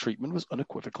staff whose treatment was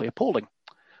unequivocally appalling.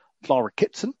 Laura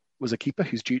Kitson was a keeper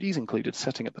whose duties included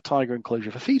setting up the tiger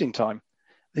enclosure for feeding time.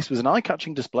 This was an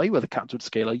eye-catching display where the cats would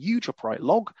scale a huge upright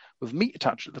log with meat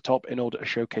attached at the top in order to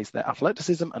showcase their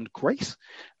athleticism and grace,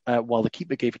 while the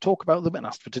keeper gave a talk about them and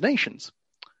asked for donations.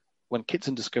 When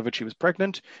Kitson discovered she was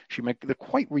pregnant, she made the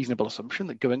quite reasonable assumption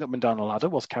that going up and down a ladder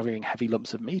whilst carrying heavy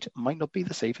lumps of meat might not be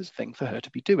the safest thing for her to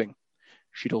be doing.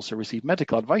 She'd also received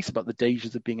medical advice about the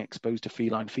dangers of being exposed to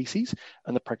feline feces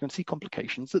and the pregnancy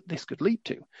complications that this could lead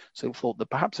to, so thought that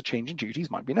perhaps a change in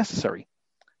duties might be necessary.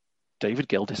 David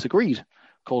Gill disagreed,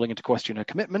 calling into question her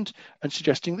commitment and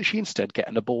suggesting that she instead get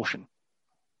an abortion.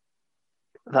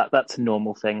 That's a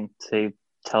normal thing to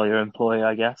tell your employer,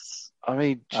 I guess. I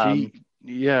mean,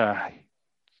 yeah.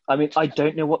 I mean, I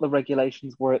don't know what the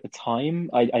regulations were at the time.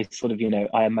 I sort of,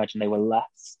 I imagine they were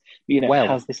less.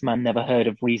 Has this man never heard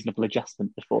of reasonable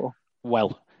adjustment before?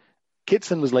 Well,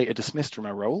 Kitson was later dismissed from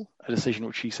her role, a decision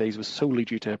which she says was solely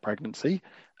due to her pregnancy.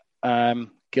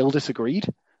 Gill disagreed,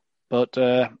 but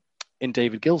in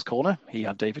David Gill's corner, he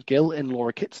had David Gill. In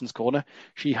Laura Kitson's corner,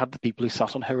 she had the people who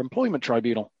sat on her employment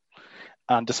tribunal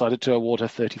and decided to award her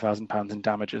 £30,000 in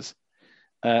damages.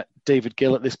 David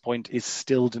Gill at this point is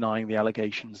still denying the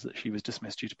allegations that she was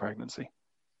dismissed due to pregnancy.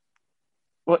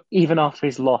 Well, even after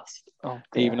he's lost? Oh,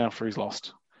 even after he's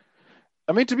lost.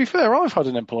 I mean, to be fair, I've had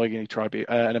an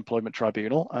employment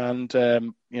tribunal and,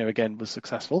 again, was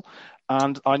successful.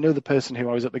 And I know the person who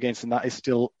I was up against in that is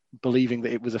still believing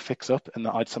that it was a fix-up and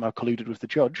that I'd somehow colluded with the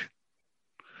judge.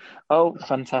 Oh,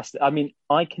 fantastic. I mean,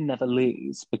 I can never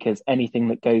lose because anything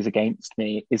that goes against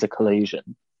me is a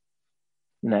collusion.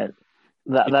 That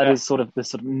is sort of the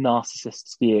sort of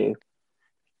narcissist's view.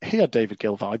 He had David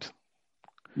Gill vibes.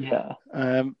 Yeah.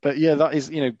 But yeah, that is,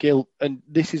 Gill, and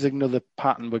this is another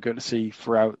pattern we're going to see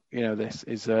throughout, this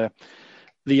is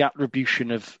the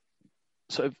attribution of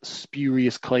sort of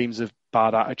spurious claims of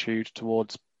bad attitude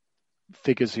towards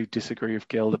figures who disagree with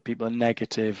Gill, that people are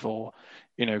negative or,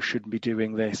 shouldn't be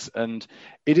doing this. And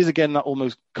it is, again, that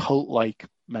almost cult-like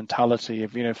mentality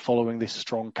of, following this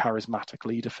strong, charismatic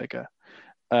leader figure.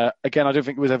 Again, I don't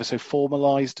think it was ever so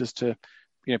formalized as to,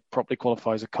 properly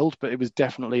qualify as a cult, but it was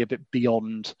definitely a bit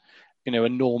beyond, a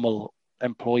normal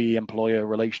employee-employer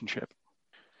relationship.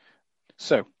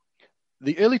 So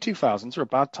the early 2000s are a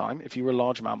bad time if you were a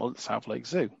large mammal at the South Lake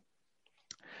Zoo,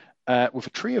 with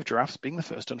a trio of giraffes being the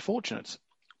first unfortunates.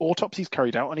 Autopsies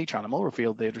carried out on each animal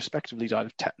revealed they had respectively died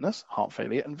of tetanus, heart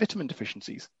failure, and vitamin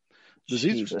deficiencies. The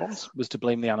zoo's response was to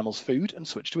blame the animal's food and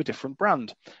switch to a different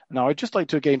brand. Now, I'd just like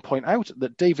to again point out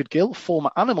that David Gill,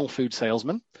 former animal food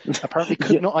salesman, apparently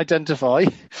could not identify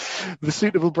the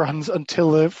suitable brands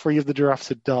until 3 of the giraffes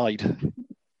had died.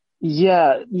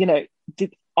 Yeah,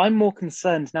 I'm more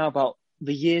concerned now about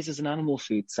the years as an animal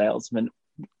food salesman.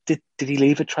 Did he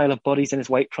leave a trail of bodies in his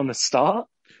wake from the start?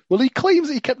 Well, he claims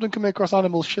that he kept on coming across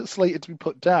animals slated to be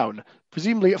put down,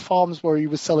 presumably at farms where he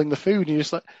was selling the food. And you're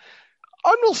just like,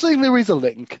 I'm not saying there is a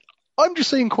link. I'm just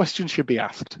saying questions should be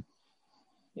asked.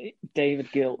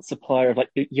 David Gill, supplier of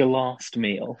your last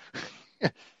meal.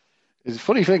 It's a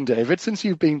funny thing, David. Since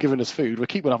you've been giving us food, we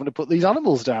keep on having to put these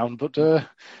animals down, but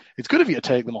it's good of you to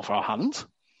take them off our hands.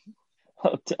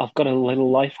 I've got a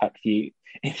little life hack for you.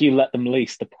 If you let them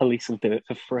loose, the police will do it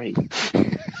for free.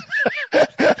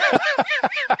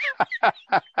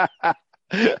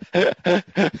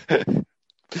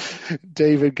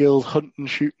 David Gill's hunting,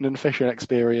 shooting, and fishing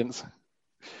experience.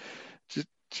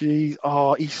 Geez,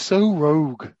 he's so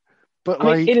rogue. But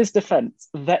I mean, in his defence,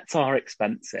 vets are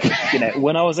expensive.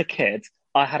 When I was a kid,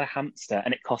 I had a hamster,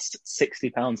 and it cost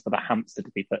 £60 for the hamster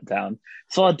to be put down.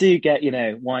 So I do get,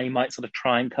 why you might sort of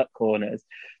try and cut corners.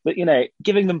 But,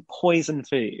 giving them poison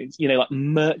foods, like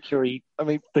mercury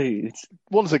foods.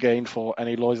 Once again, for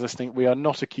any lawyers listening, we are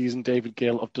not accusing David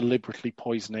Gill of deliberately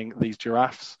poisoning these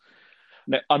giraffes.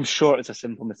 No, I'm sure it's a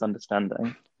simple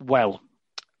misunderstanding. Well,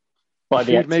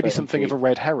 maybe something of a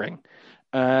red herring,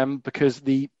 because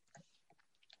as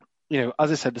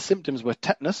I said, the symptoms were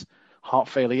tetanus, heart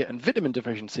failure, and vitamin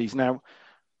deficiencies. Now,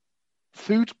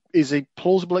 food is a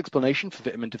plausible explanation for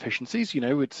vitamin deficiencies.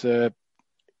 It's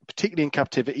particularly in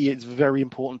captivity, it's very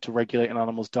important to regulate an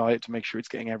animal's diet to make sure it's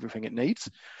getting everything it needs.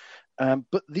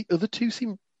 But the other two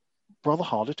seem rather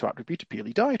harder to attribute to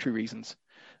purely dietary reasons.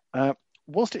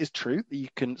 Whilst it is true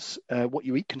that what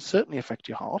you eat can certainly affect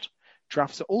your heart,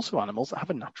 giraffes are also animals that have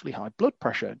a naturally high blood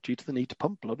pressure due to the need to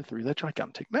pump blood through their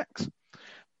gigantic necks.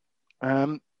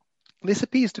 This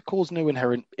appears to cause no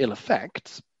inherent ill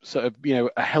effects. So,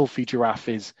 a healthy giraffe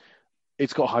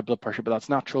it's got high blood pressure, but that's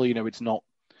natural. It's not,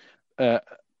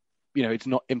 it's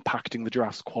not impacting the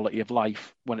giraffe's quality of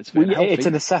life when it's very healthy. It's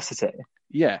a necessity.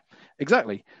 Yeah,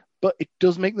 exactly. But it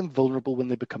does make them vulnerable when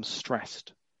they become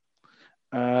stressed.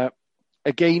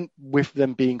 Again, with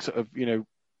them being sort of,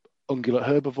 ungulate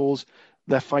herbivores,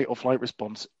 their fight or flight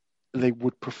response, they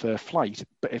would prefer flight.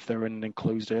 But if they're in an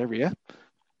enclosed area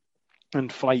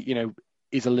and flight,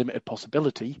 is a limited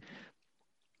possibility,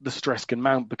 the stress can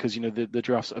mount because, the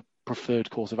giraffe's preferred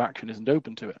course of action isn't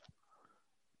open to it.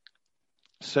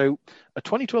 So a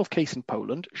 2012 case in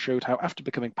Poland showed how after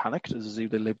becoming panicked as the zoo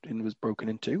they lived in was broken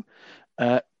into,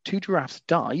 2 giraffes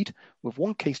died, with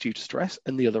one case due to stress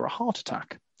and the other a heart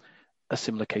attack. A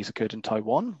similar case occurred in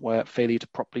Taiwan, where failure to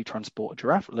properly transport a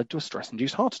giraffe led to a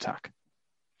stress-induced heart attack.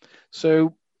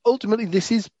 So ultimately,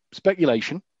 this is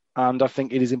speculation, and I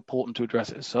think it is important to address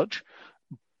it as such.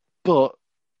 But,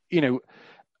 an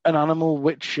animal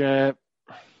which, it's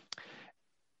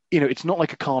not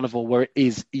like a carnivore where it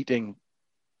is eating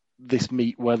this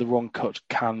meat where the wrong cut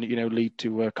can, lead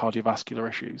to cardiovascular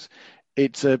issues.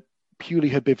 It's a purely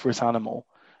herbivorous animal.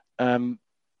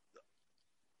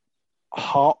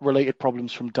 Heart-related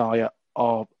problems from diet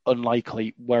are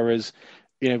unlikely, whereas,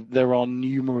 there are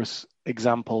numerous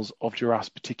examples of giraffes,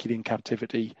 particularly in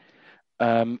captivity,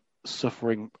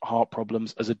 suffering heart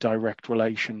problems as a direct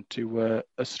relation to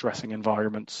a stressing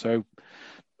environment. So,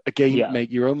 again,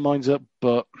 make your own minds up,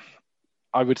 but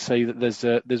I would say that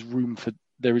there is room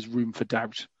for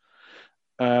doubt.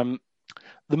 The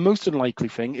most unlikely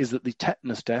thing is that the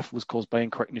tetanus death was caused by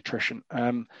incorrect nutrition.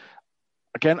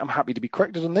 Again, I'm happy to be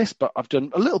corrected on this, but I've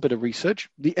done a little bit of research.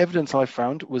 The evidence I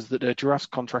found was that giraffes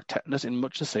contract tetanus in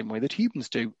much the same way that humans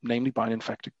do, namely by an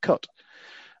infected cut.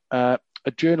 A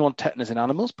journal on tetanus in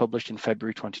animals published in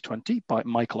February 2020 by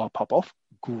Michael R. Popoff,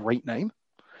 great name,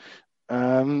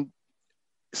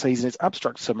 says in its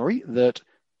abstract summary that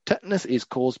tetanus is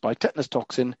caused by tetanus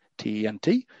toxin,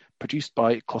 TENT, produced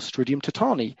by Clostridium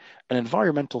tetani, an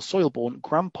environmental soil-borne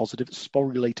gram-positive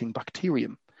sporulating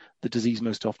bacterium. The disease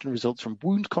most often results from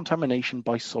wound contamination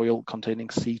by soil containing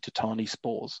C. tetani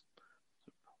spores.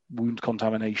 Wound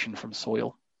contamination from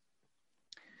soil.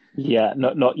 Yeah,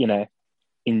 not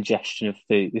ingestion of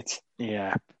food.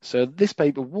 Yeah. So this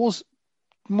paper was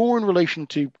more in relation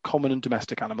to common and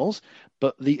domestic animals,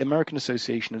 but the American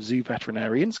Association of Zoo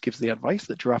Veterinarians gives the advice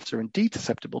that giraffes are indeed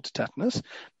susceptible to tetanus,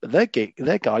 but their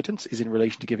guidance is in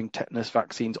relation to giving tetanus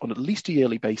vaccines on at least a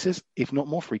yearly basis, if not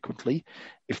more frequently,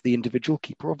 if the individual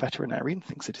keeper or veterinarian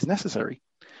thinks it is necessary.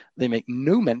 They make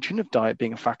no mention of diet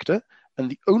being a factor, and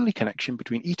the only connection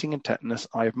between eating and tetanus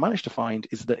I have managed to find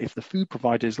is that if the food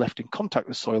provided is left in contact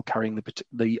with soil carrying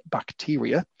the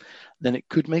bacteria, then it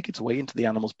could make its way into the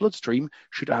animal's bloodstream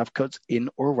should it have cuts in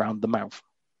or around the mouth.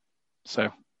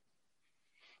 So,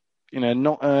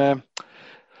 not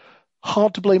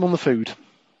hard to blame on the food.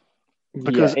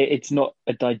 Because it's not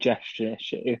a digestion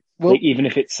issue. Well, even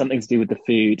if it's something to do with the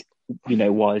food,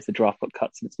 why is the giraffe got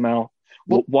cuts in its mouth?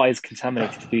 Well, why is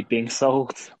contaminated food being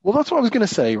sold? Well, that's what I was going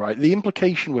to say, right? The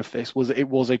implication with this was that it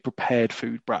was a prepared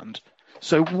food brand.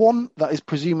 So one that is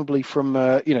presumably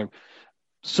from,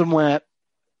 somewhere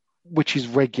which is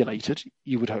regulated,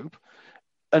 you would hope.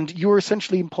 And you're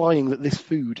essentially implying that this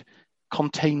food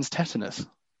contains tetanus.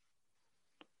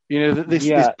 That this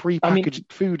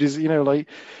prepackaged food is,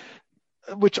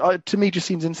 which to me just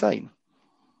seems insane.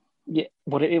 Yeah,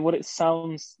 what it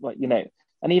sounds like,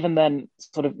 and even then,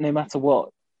 sort of, no matter what,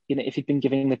 if you'd been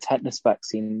giving the tetanus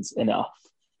vaccines enough,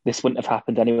 this wouldn't have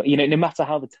happened anyway. No matter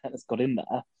how the tetanus got in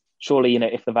there, surely,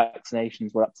 if the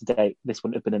vaccinations were up to date, this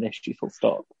wouldn't have been an issue, full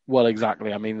stop. Well,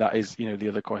 exactly. I mean, that is, the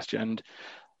other question. And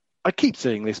I keep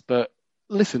saying this, but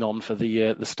listen on for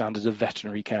the standards of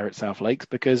veterinary care at South Lakes,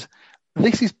 because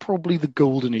this is probably the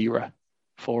golden era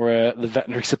for the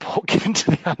veterinary support given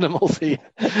to the animals here.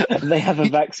 They have a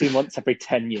vaccine once every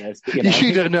 10 years. But,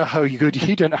 you don't know how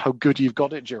good you've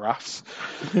got it, giraffes,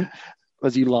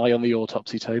 as you lie on the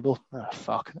autopsy table. Oh,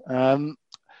 fuck.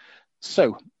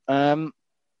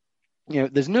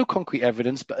 There's no concrete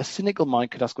evidence, but a cynical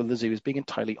mind could ask whether the zoo is being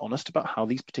entirely honest about how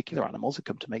these particular animals have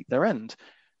come to make their end.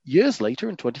 Years later,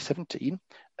 in 2017,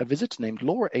 a visitor named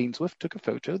Laura Ainsworth took a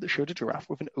photo that showed a giraffe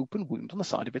with an open wound on the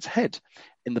side of its head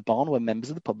in the barn where members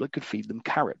of the public could feed them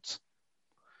carrots.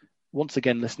 Once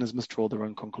again, listeners must draw their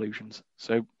own conclusions.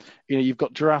 So, you've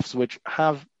got giraffes which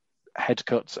have head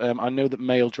cuts. I know that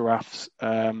male giraffes,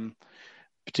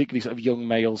 particularly sort of young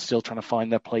males, still trying to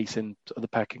find their place in sort of the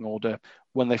pecking order.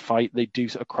 When they fight, they do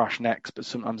sort of crash necks, but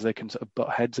sometimes they can sort of butt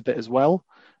heads a bit as well.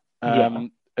 And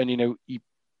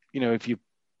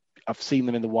I've seen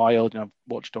them in the wild, and I've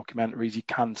watched documentaries. You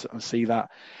can sort of see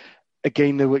that.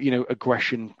 Again, though,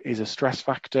 aggression is a stress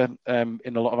factor in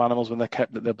a lot of animals when they're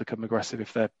kept, that they'll become aggressive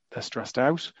if they're stressed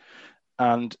out.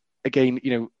 And again,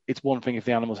 it's one thing if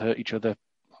the animals hurt each other.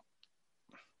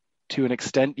 To an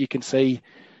extent, you can say,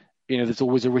 there's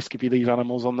always a risk if you leave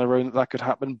animals on their own that could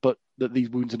happen, but that these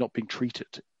wounds are not being treated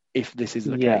if this is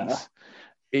the case.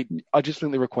 I just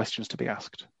think there are questions to be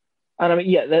asked. And I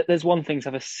mean, there's one thing to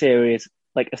have a series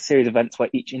of events where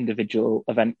each individual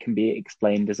event can be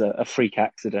explained as a freak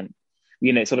accident.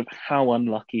 Sort of how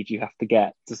unlucky do you have to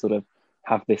get to sort of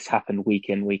have this happen week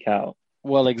in, week out?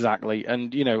 Well, exactly.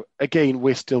 And, again,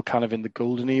 we're still kind of in the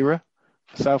golden era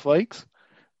for South Lakes.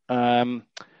 But,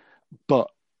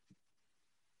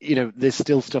 there's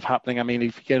still stuff happening. I mean,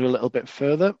 if you get a little bit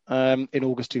further, in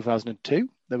August 2002,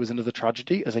 there was another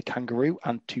tragedy as a kangaroo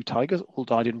and 2 tigers all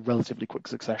died in relatively quick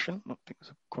succession. I think it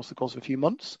was across the course of a few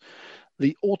months.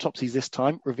 The autopsies this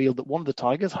time revealed that one of the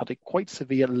tigers had a quite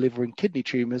severe liver and kidney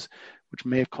tumours, which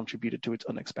may have contributed to its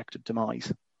unexpected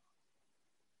demise.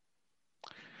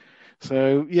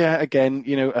 So, yeah, again,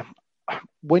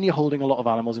 when you're holding a lot of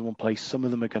animals in one place, some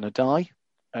of them are going to die.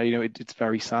 It's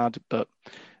very sad, but,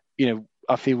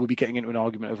 I feel we'll be getting into an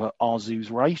argument over are zoos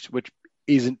right, which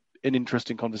isn't an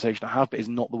interesting conversation to have, but is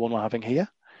not the one we're having here.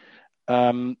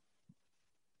 But,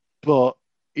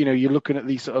 you're looking at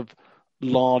these sort of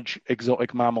large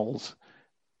exotic mammals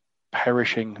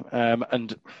perishing.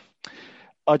 And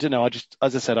I don't know,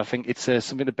 as I said, I think it's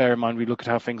something to bear in mind. We look at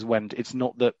how things went. It's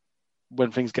not that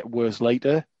when things get worse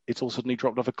later, it's all suddenly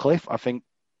dropped off a cliff. I think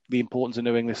the importance of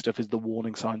knowing this stuff is the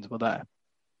warning signs were there.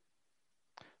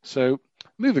 So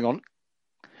moving on,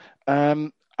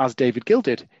 as David Gill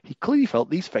did, he clearly felt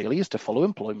these failures to follow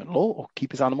employment law or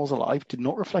keep his animals alive did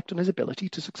not reflect on his ability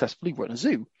to successfully run a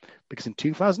zoo, because in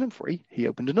 2003, he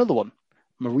opened another one,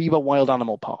 Mareeba Wild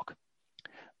Animal Park.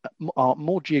 Our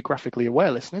more geographically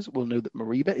aware listeners will know that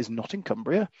Mareeba is not in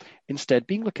Cumbria, instead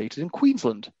being located in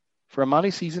Queensland. For a man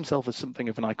who sees himself as something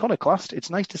of an iconoclast, it's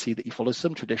nice to see that he follows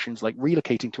some traditions like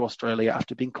relocating to Australia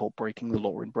after being caught breaking the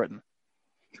law in Britain.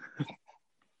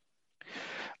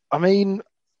 I mean,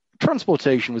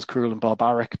 transportation was cruel and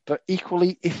barbaric, but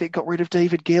equally, if it got rid of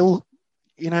David Gill,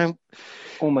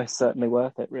 Almost certainly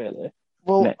worth it, really.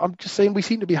 well, No. I'm just saying we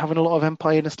seem to be having a lot of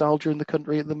Empire nostalgia in the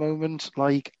country at the moment.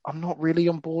 Like, I'm not really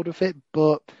on board with it,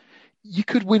 but you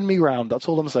could win me round. That's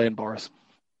all I'm saying, Boris.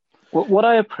 What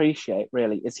I appreciate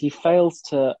really is he fails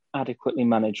to adequately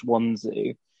manage one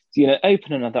zoo. So,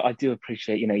 open another. I do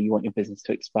appreciate, you want your business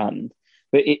to expand,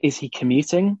 but is he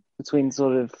commuting between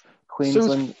sort of So as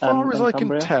Queensland far as and I can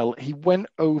Cumbria? tell, he went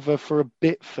over for a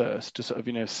bit first to sort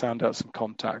of, sound out some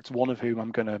contacts, one of whom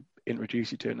I'm going to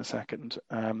introduce you to in a second.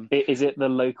 Is it the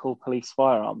local police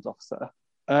firearms officer?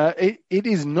 It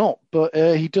is not, but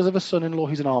he does have a son-in-law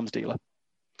who's an arms dealer.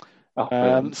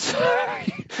 Oh, So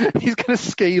he's kind of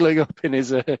scaling up in his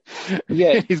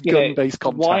his gun-based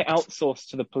contacts. Why outsource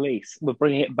to the police? We're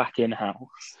bringing it back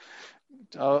in-house.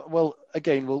 Well,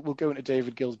 again, we'll go into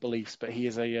David Gill's beliefs, but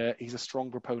he's a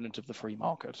strong proponent of the free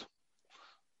market.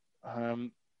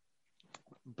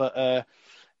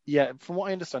 Yeah, from what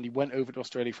I understand, he went over to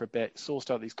Australia for a bit,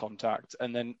 sourced out these contacts,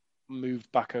 and then moved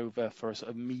back over for a sort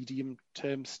of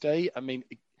medium-term stay. I mean,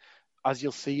 as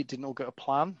you'll see, it didn't all go to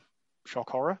plan.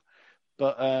 Shock horror.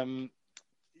 But I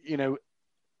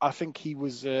think he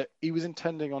was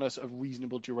intending on a sort of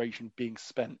reasonable duration being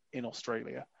spent in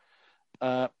Australia.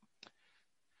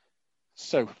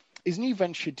 So his new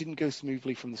venture didn't go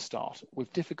smoothly from the start,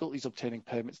 with difficulties obtaining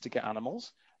permits to get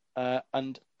animals,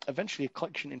 and eventually a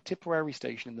collection in Tipperary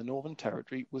Station in the Northern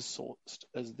Territory was sourced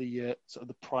as the sort of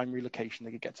the primary location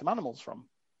they could get some animals from.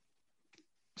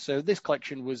 So this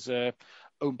collection was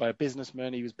owned by a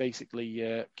businessman. He was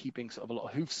basically keeping sort of a lot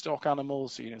of hoof stock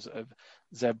animals, so, sort of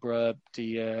zebra,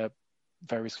 deer,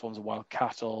 various forms of wild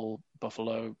cattle,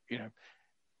 buffalo,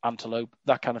 antelope,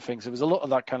 that kind of thing. So there was a lot of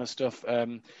that kind of stuff.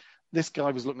 This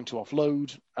guy was looking to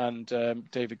offload, and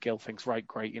David Gill thinks, right,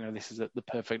 great, this is the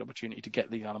perfect opportunity to get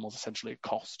these animals essentially at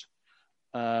cost.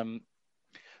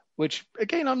 Which,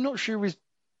 again, I'm not sure is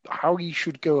how you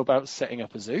should go about setting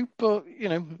up a zoo, but,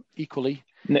 equally.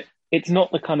 No, it's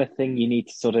not the kind of thing you need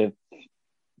to sort of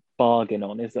bargain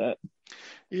on, is it?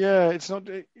 Yeah, it's not.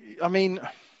 I mean,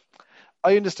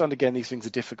 I understand, again, these things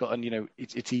are difficult, and,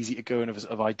 it's easy to go in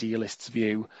of idealist's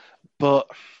view, but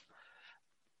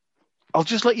I'll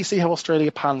just let you see how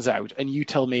Australia pans out, and you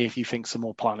tell me if you think some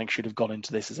more planning should have gone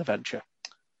into this as a venture.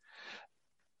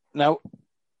 Now,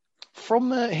 from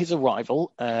his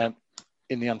arrival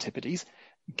in the Antipodes,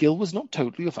 Gill was not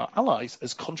totally without allies,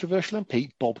 as controversial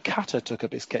MP Bob Katter took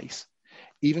up his case,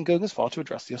 even going as far to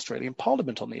address the Australian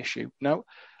Parliament on the issue. Now,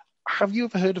 have you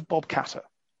ever heard of Bob Katter?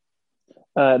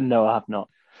 No, I have not.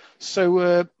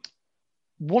 So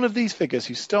one of these figures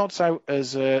who starts out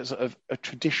as a sort of a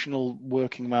traditional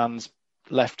working man's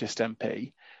leftist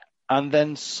MP and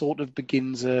then sort of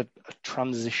begins a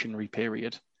transitionary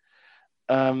period.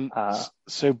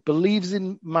 So believes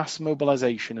in mass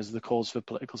mobilization as the cause for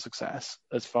political success,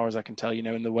 as far as I can tell,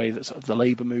 in the way that sort of the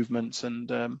labor movements and,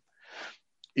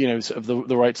 sort of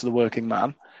the rights of the working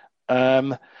man.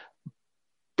 But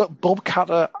Bob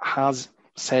Katter has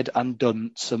said and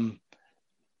done some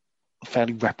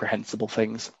fairly reprehensible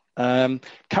things.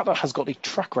 Katter has got a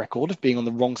track record of being on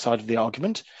the wrong side of the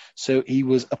argument. So he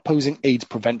was opposing AIDS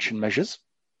prevention measures.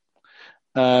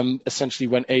 Essentially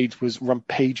when AIDS was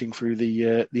rampaging through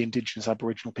the indigenous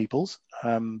Aboriginal peoples.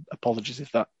 Apologies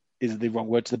if that is the wrong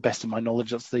word. To the best of my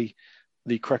knowledge, that's the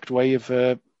correct way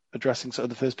of addressing sort of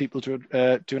the first people to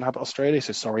inhabit Australia.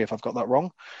 So sorry if I've got that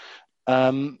wrong.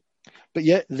 But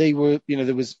yeah, they were,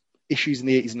 there was issues in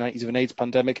the 80s and 90s of an AIDS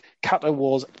pandemic. Katter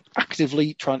was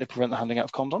actively trying to prevent the handing out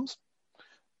of condoms.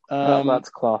 That's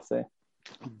classy.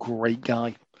 Great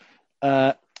guy.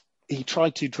 He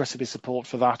tried to dress up his support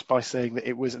for that by saying that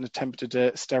it was an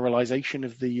attempted sterilization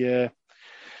of the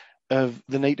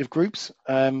native groups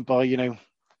by,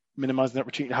 minimizing the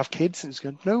opportunity to have kids. And it's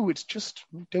going, no, it's just,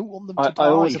 we don't want them to die. I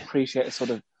always appreciate a sort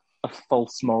of a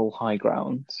false moral high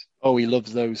ground. Oh, he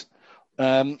loves those.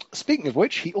 Speaking of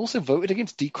which, he also voted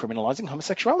against decriminalizing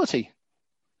homosexuality.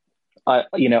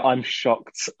 I'm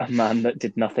shocked a man that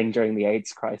did nothing during the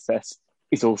AIDS crisis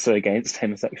is also against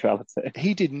homosexuality.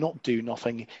 He did not do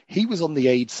nothing. He was on the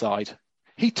AIDS side.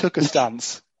 He took a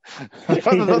stance. The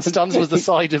fact that stance was the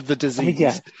side of the disease.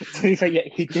 Yeah, to be fair, yeah,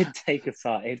 he did take a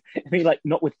side. I mean,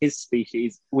 not with his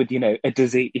species, with, a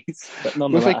disease, but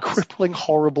nonetheless. With a crippling,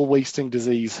 horrible, wasting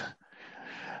disease.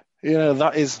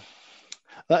 That is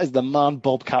the man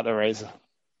Bob Katter is.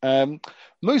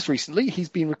 Most recently, he's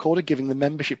been recorded giving the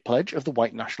membership pledge of the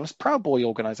White Nationalist Proud Boy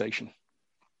organisation.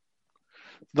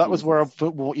 That was where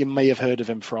what you may have heard of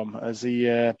him from, as he.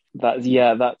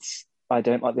 That's. I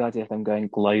don't like the idea of them going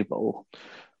global.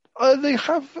 They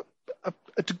have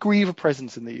a degree of a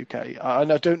presence in the UK.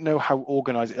 And I don't know how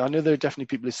organised. I know there are definitely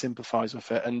people who sympathise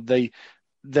with it, and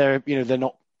they're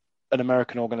not an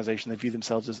American organisation. They view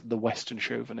themselves as the Western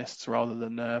chauvinists rather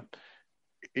than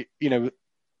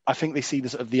I think they see the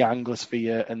sort of the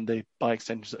Anglosphere and the by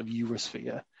extension sort of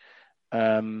Eurosphere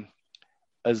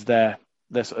as their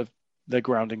sort of their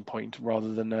grounding point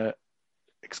rather than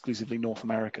exclusively North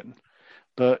American.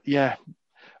 But yeah,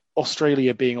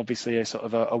 Australia being obviously a sort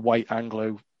of a white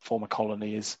Anglo former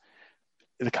colony is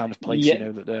the kind of place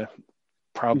that they're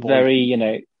proud boy.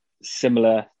 Very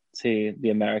similar to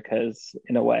the Americas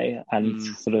in a way, and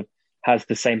sort of has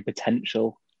the same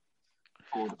potential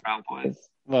for the Proud Boys.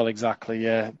 Well, exactly,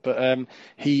 yeah. But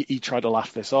he tried to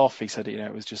laugh this off. He said,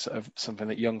 it was just sort of something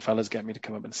that young fellas get me to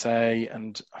come up and say.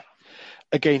 And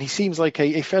again, he seems like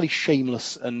a fairly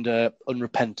shameless and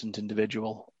unrepentant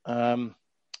individual.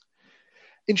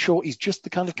 In short, he's just the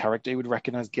kind of character who would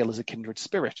recognise Gill as a kindred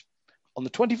spirit. On the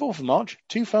 24th of March,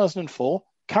 2004,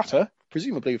 Katter,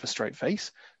 presumably with a straight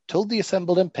face, told the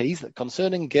assembled MPs that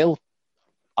concerning Gill,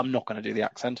 I'm not going to do the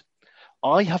accent,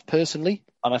 I have personally,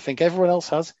 and I think everyone else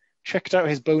has, checked out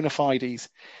his bona fides.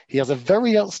 He has a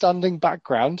very outstanding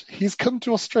background. He's come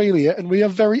to Australia and we are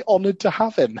very honoured to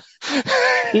have him.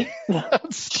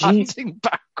 Outstanding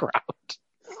background.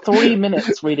 3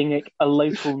 minutes reading a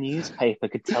local newspaper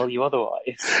could tell you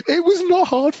otherwise. It was not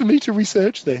hard for me to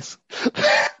research this.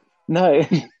 No.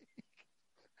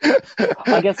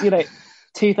 I guess,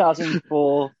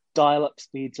 2004 dial-up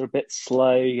speeds are a bit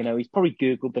slow. He's probably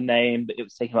Googled the name, but it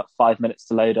was taking about 5 minutes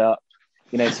to load up,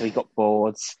 so he got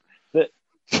bored. But,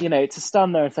 to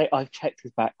stand there and say, I've checked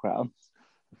his background.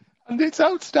 And it's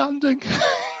outstanding.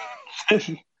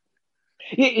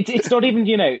 It's not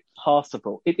even,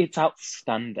 passable. It's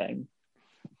outstanding.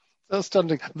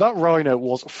 Outstanding. That rhino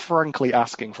was frankly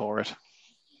asking for it.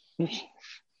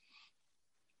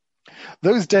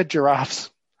 Those dead giraffes,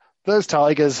 those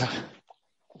tigers,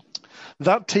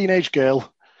 that teenage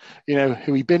girl,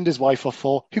 who he binned his wife off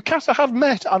for, who Katter had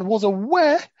met and was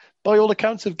aware, by all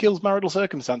accounts, of Gill's marital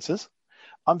circumstances.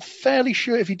 I'm fairly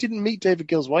sure if he didn't meet David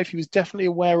Gill's wife, he was definitely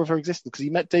aware of her existence because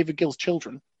he met David Gill's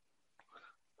children.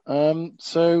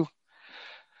 So,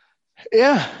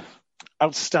 yeah,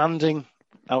 outstanding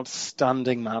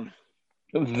man.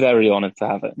 Very honoured to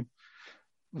have him.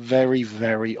 Very,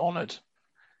 very honoured.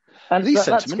 And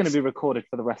that's going to be recorded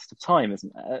for the rest of time,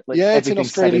 isn't it? Yeah, it's in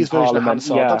Australia's version of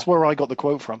Hansard. Yeah. That's where I got the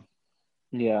quote from.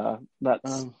 Yeah,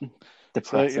 that's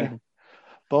depressing. So, yeah.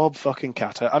 Bob fucking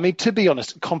Katter. I mean, to be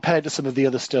honest, compared to some of the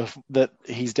other stuff that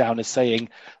he's down as saying,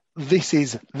 this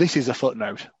is a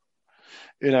footnote.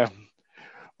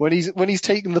 When he's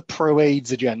taken the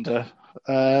pro-AIDS agenda,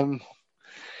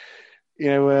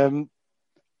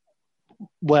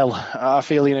 well, I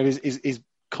feel his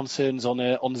concerns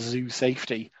on zoo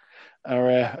safety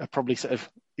are probably sort of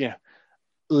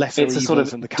lesser evils sort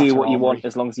of than the do what you want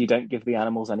as long as you don't give the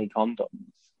animals any condoms.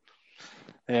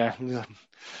 Yeah,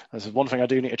 there's one thing I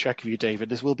do need to check with you, David.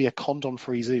 This will be a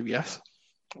condom-free zoo, yes?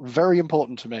 Very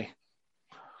important to me.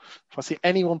 If I see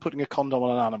anyone putting a condom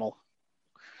on an animal.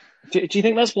 Do you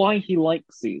think that's why he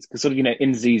likes zoos? Because sort of,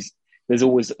 in zoos, there's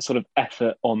always sort of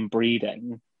effort on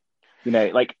breeding.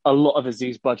 Like a lot of a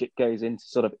zoo's budget goes into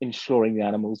sort of ensuring the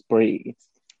animals breed.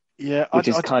 Yeah, which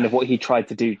is kind of what he tried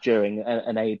to do during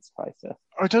an AIDS crisis.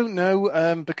 I don't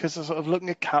know, because sort of looking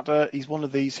at Katter, he's one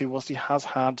of these who, whilst he has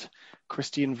had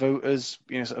Christian voters,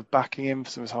 sort of backing him for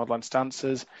some of his hardline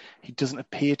stances, he doesn't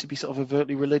appear to be sort of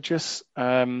overtly religious.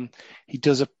 He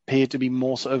does appear to be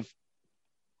more sort of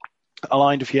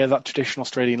aligned with that traditional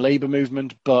Australian Labour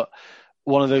movement, but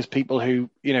one of those people who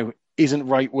isn't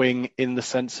right wing in the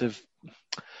sense of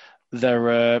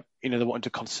they're they're wanting to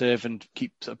conserve and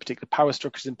keep sort of particular power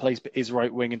structures in place, but is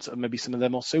right wing in sort of maybe some of their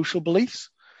more social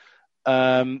beliefs.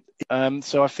 So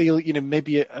I feel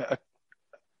maybe a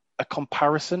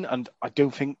comparison, and I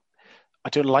don't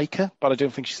like her, but I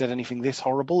don't think she said anything this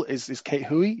horrible. Is Kate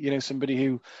Hoey, somebody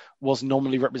who was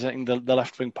nominally representing the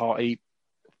left wing party,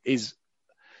 is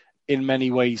in many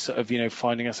ways sort of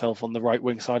finding herself on the right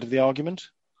wing side of the argument.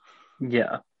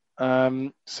 Yeah.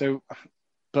 So,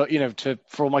 but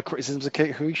for all my criticisms of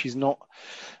Kate Hoey, she's not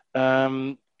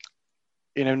not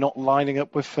lining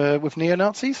up with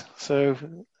neo-Nazis. So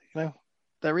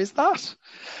there is that.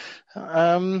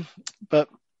 But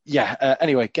yeah.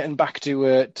 Anyway, getting back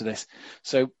to this.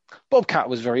 So Bob Katter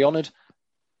was very honoured.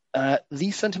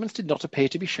 These sentiments did not appear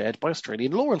to be shared by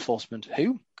Australian law enforcement,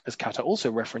 who, as Katter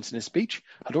also referenced in his speech,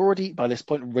 had already by this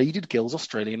point raided Gill's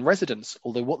Australian residence,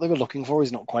 although what they were looking for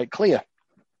is not quite clear.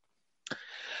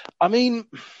 I mean,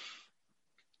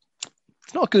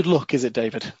 it's not a good look, is it,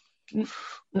 David?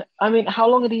 I mean, how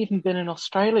long had he even been in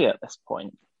Australia at this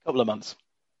point? Couple of months.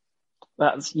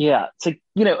 That's to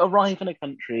arrive in a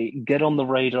country, get on the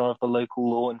radar of the local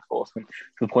law enforcement to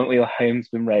the point where your home's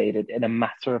been raided in a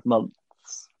matter of months.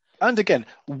 And again,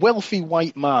 wealthy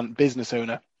white man, business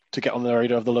owner, to get on the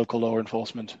radar of the local law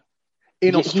enforcement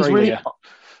in Australia. He's really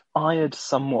hired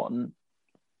someone.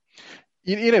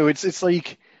 It's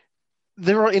like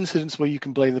there are incidents where you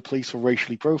can blame the police for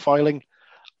racially profiling.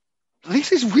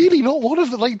 This is really not one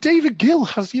of them. Like, David Gill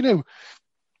has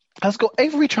got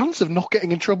every chance of not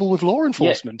getting in trouble with law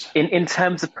enforcement. Yeah, in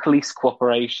terms of police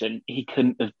cooperation, he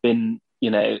couldn't have been,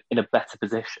 in a better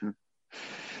position.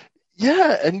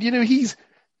 Yeah, and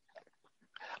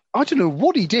I don't know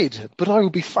what he did, but I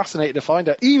would be fascinated to find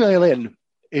out. Email in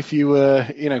if you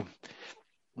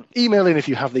email in if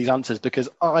you have these answers, because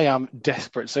I am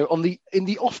desperate. So in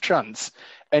the off chance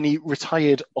any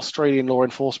retired Australian law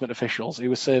enforcement officials who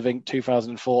were serving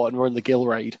 2004 and were in the Gill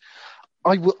raid,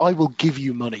 I will give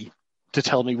you money to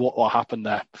tell me what happened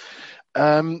there.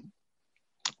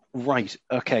 Right.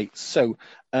 Okay. So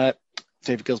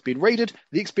David Gill's been raided.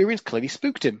 The experience clearly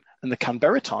spooked him, and the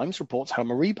Canberra Times reports how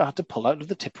Mareeba had to pull out of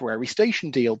the Tipperary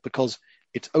station deal because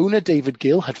its owner, David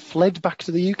Gill, had fled back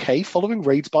to the UK following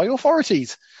raids by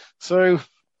authorities. So,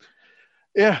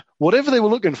 yeah, whatever they were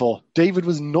looking for, David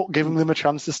was not giving them a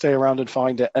chance to stay around and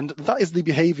find it. And that is the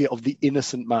behaviour of the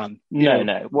innocent man.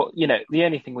 No. Well, the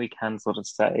only thing we can sort of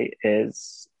say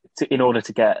is, in order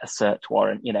to get a search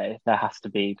warrant, there has to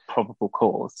be probable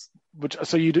cause.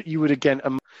 So you would again...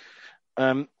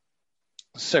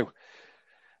 So,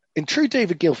 in true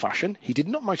David Gill fashion, he did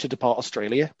not manage to depart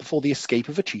Australia before the escape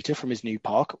of a cheetah from his new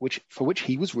park, for which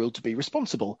he was ruled to be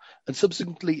responsible, and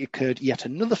subsequently incurred yet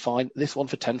another fine, this one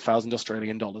for 10,000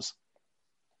 Australian dollars.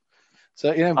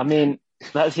 So, I mean,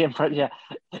 that's the impression. Yeah,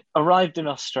 arrived in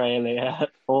Australia,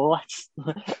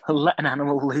 let an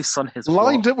animal loose on his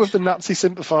lined up with the Nazi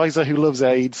sympathiser who loves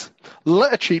AIDS,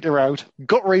 let a cheetah out,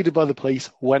 got raided by the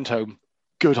police, went home.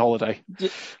 Good holiday.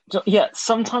 Yeah,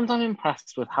 sometimes I'm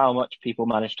impressed with how much people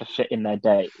manage to fit in their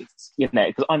days,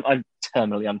 because I'm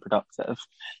terminally unproductive.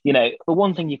 The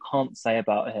one thing you can't say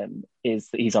about him is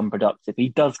that he's unproductive. He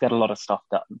does get a lot of stuff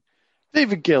done.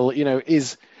 David Gill,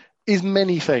 is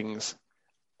many things.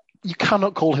 You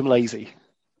cannot call him lazy.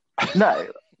 No.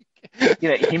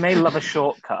 He may love a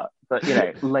shortcut, but,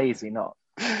 lazy not.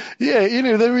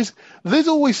 Yeah, there's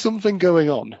always something going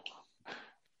on.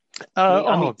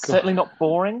 Certainly not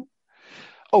boring.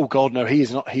 Oh God, no, he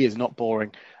is not. He is not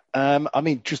boring.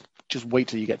 Just wait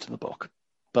till you get to the book.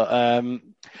 But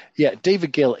yeah,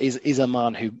 David Gill is a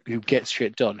man who gets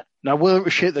shit done. Now, whether it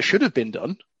was shit that should have been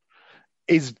done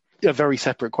is a very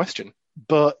separate question.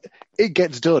 But it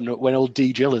gets done when old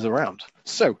D. Gill is around.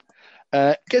 So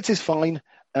gets his fine.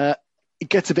 It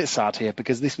gets a bit sad here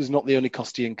because this was not the only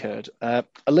cost he incurred. A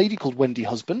lady called Wendy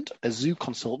Husband, a zoo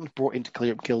consultant brought in to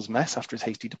clear up Gill's mess after his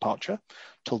hasty departure,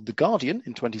 told The Guardian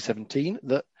in 2017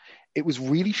 that it was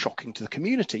really shocking to the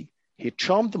community. He had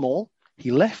charmed them all. He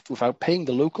left without paying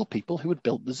the local people who had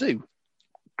built the zoo.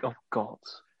 Oh, God.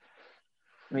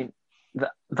 I mean,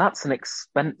 that's an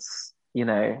expense,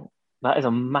 that is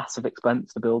a massive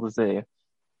expense to build a zoo.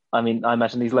 I mean, I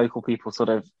imagine these local people sort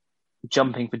of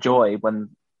jumping for joy when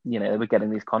they were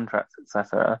getting these contracts,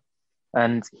 etc.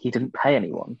 And he didn't pay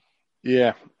anyone.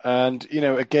 Yeah, and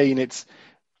again, it's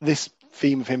this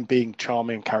theme of him being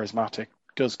charming and charismatic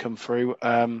does come through.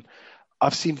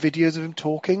 I've seen videos of him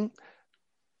talking.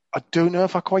 I don't know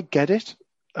if I quite get it.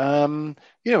 I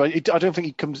don't think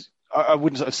he comes. I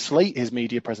wouldn't sort of slate his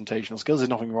media presentational skills. There's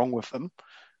nothing wrong with them.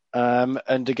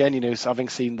 And again, having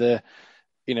seen the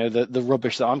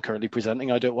rubbish that I'm currently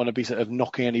presenting, I don't want to be sort of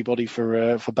knocking anybody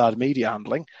for bad media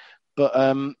handling.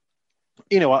 But,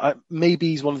 maybe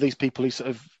he's one of these people who sort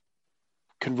of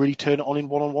can really turn it on in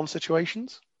one-on-one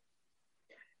situations.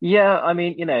 Yeah, I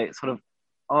mean, sort of,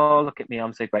 oh, look at me,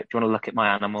 I'm so great. Do you want to look at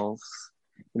my animals?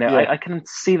 Yeah. I can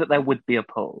see that there would be a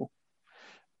pull.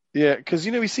 Yeah, because,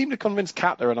 he seemed to convince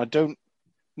Katler, and I don't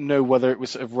know whether it was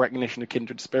sort of recognition of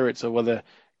kindred spirits or whether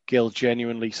Gill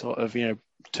genuinely sort of,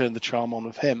 turn the charm on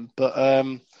with him. But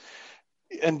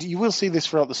and you will see this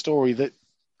throughout the story that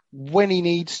when he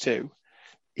needs to,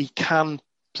 he can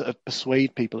sort of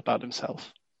persuade people about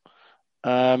himself.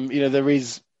 There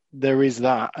is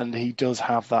that, and he does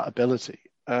have that ability.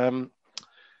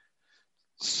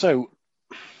 So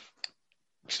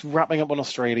just wrapping up on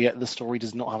Australia, the story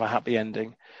does not have a happy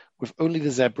ending, with only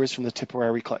the zebras from the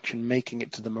Tipperary collection making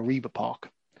it to the Mareeba Park.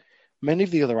 Many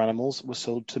of the other animals were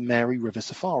sold to Mary River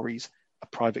Safaris, a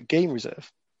private game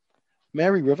reserve.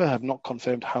 Mary River have not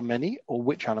confirmed how many or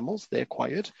which animals they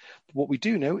acquired, but what we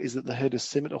do know is that the herd of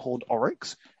scimitar-horned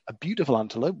oryx, a beautiful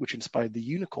antelope which inspired the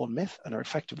unicorn myth and are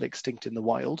effectively extinct in the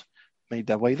wild, made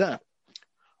their way there.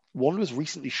 One was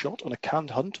recently shot on a canned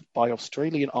hunt by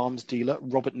Australian arms dealer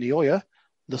Robert Nioya,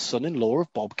 the son-in-law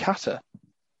of Bob Catter.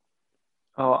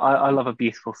 Oh, I love a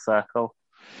beautiful circle.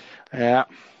 Yeah.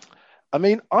 I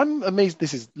mean, I'm amazed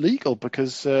this is legal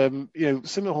because,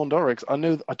 scimitar-horned oryx, I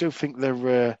don't think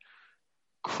they're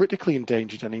critically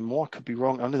endangered anymore. I could be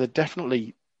wrong. I know they're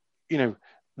definitely,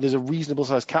 there's a reasonable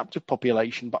sized captive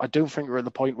population, but I don't think we're at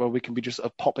the point where we can be just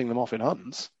popping them off in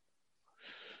hunts.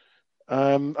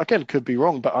 Again, could be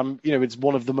wrong, but it's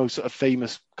one of the most sort of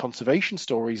famous conservation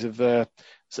stories of sort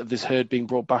of this herd being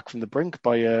brought back from the brink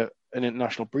by an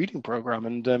international breeding program,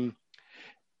 and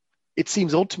it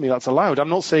seems odd to me that's allowed. I'm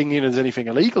not saying there's anything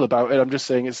illegal about it. I'm just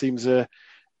saying it seems an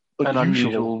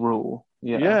unusual rule.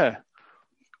 Yeah.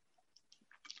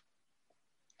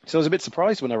 So I was a bit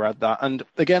surprised when I read that. And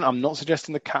again, I'm not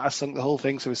suggesting the cat has sunk the whole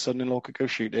thing so his son-in-law could go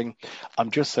shooting. I'm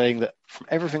just saying that from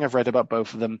everything I've read about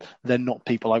both of them, they're not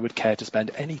people I would care to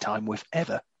spend any time with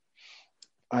ever.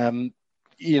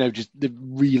 Just the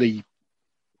really,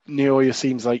 Nioya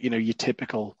seems like, your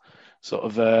typical sort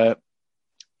of,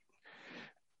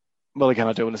 well, again,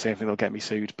 I don't want to say anything that'll get me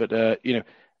sued, but,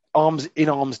 arms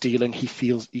dealing, he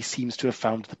seems to have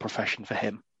found the profession for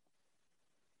him.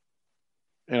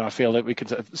 I feel that we could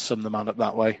sort of sum the man up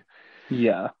that way.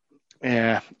 Yeah.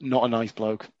 Yeah, not a nice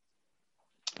bloke.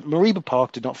 Mariba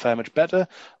Park did not fare much better,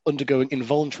 undergoing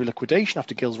involuntary liquidation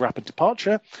after Gill's rapid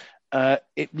departure.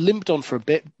 It limped on for a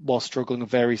bit while struggling with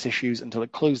various issues until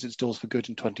it closed its doors for good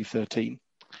in 2013.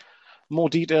 More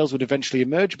details would eventually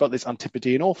emerge about this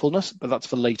Antipodean awfulness, but that's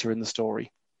for later in the story.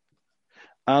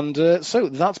 And so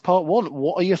that's part one.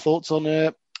 What are your thoughts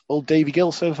on old Davy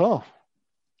Gill so far?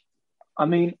 I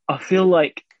mean, I feel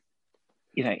like,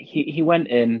 he went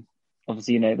in,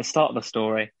 obviously, the start of the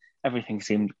story, everything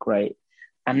seemed great.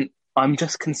 And I'm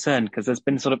just concerned because there's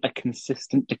been sort of a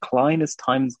consistent decline as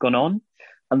time's gone on.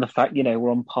 And the fact,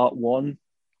 we're on part one,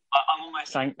 I'm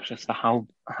almost anxious for how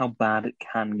bad it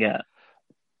can get.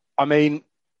 I mean,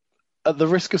 at the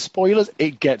risk of spoilers,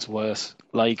 it gets worse.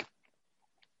 Like,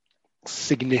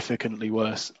 significantly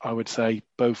worse, I would say,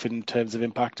 both in terms of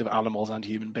impact of animals and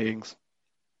human beings.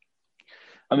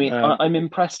 I mean, I'm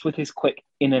impressed with his quick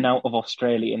in and out of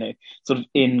Australia, sort of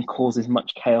cause as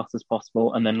much chaos as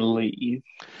possible and then leave.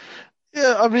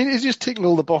 Yeah, I mean, it's just ticking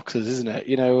all the boxes, isn't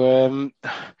it?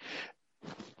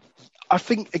 I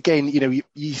think, again,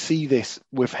 you see this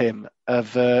with him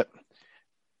of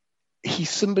he's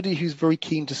somebody who's very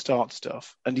keen to start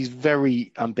stuff and he's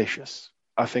very ambitious.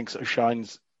 I think sort of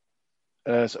shines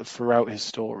sort of throughout his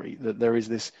story that there is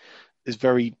this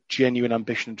very genuine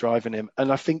ambition and drive in him.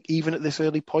 And I think even at this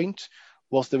early point,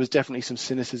 whilst there was definitely some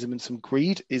cynicism and some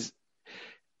greed, his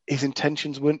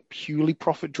intentions weren't purely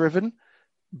profit-driven.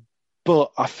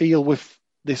 But I feel with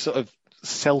this sort of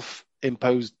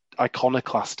self-imposed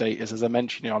iconoclast status, as I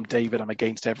mentioned, I'm David, I'm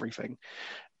against everything.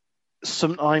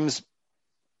 Sometimes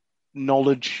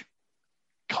knowledge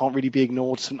can't really be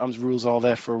ignored. Sometimes rules are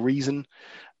there for a reason.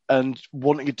 And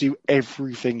wanting to do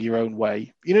everything your own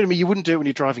way. You know what I mean? You wouldn't do it when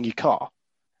you're driving your car.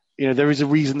 There is a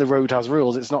reason the road has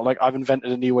rules. It's not like I've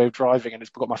invented a new way of driving and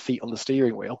it's got my feet on the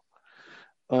steering wheel.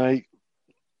 You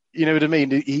know what I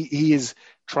mean? He is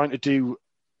trying to do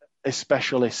a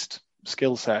specialist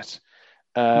skill set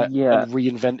and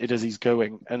reinvent it as he's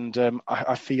going. And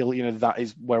I feel, that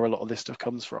is where a lot of this stuff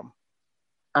comes from.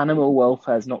 Animal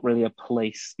welfare is not really a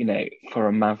place, for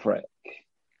a maverick.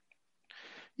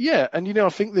 Yeah, and I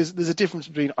think there's a difference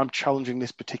between I'm challenging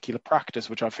this particular practice,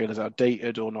 which I feel is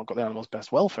outdated or not got the animal's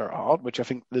best welfare at heart, which I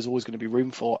think there's always going to be room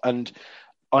for, and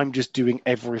I'm just doing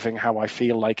everything how I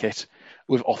feel like it,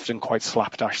 with often quite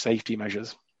slapdash safety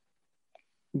measures.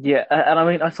 Yeah, and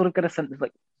I mean, I sort of get a sense of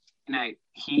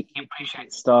he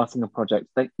appreciates starting a project,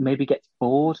 but maybe gets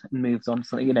bored and moves on to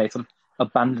something, sort of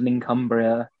abandoning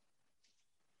Cumbria.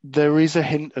 There is a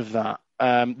hint of that.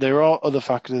 There are other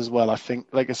factors as well. I think,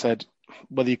 like I said,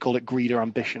 whether you call it greed or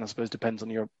ambition, I suppose, depends on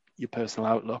your personal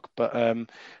outlook. But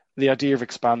the idea of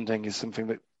expanding is something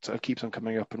that sort of keeps on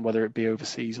coming up, and whether it be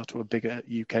overseas or to a bigger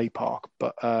UK park.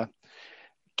 But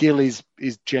Gill is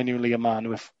genuinely a man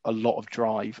with a lot of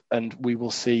drive, and we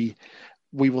will see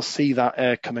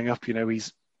that coming up.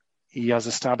 He has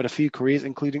a stab at a few careers,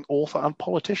 including author and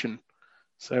politician.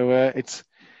 So it's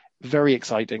very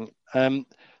exciting.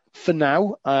 For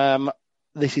now,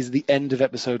 this is the end of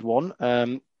episode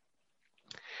 1.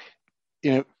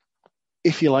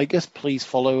 If you like us, please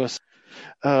follow us.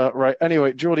 Right.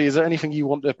 Anyway, Geordie, is there anything you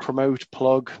want to promote,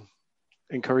 plug,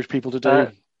 encourage people to do?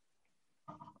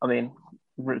 I mean,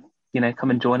 come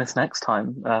and join us next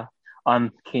time.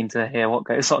 I'm keen to hear what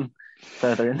goes on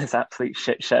further in this absolute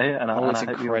shit show, and I it's hope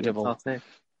the audience incredible. are too.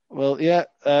 Well, yeah,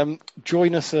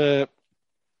 join us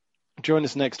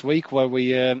next week where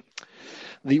we.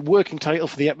 The working title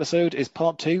for the episode is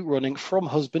Part 2, running from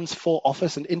husbands for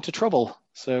office and into trouble.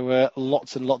 So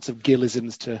lots and lots of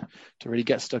Gillisms to really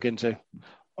get stuck into.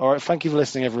 All right, thank you for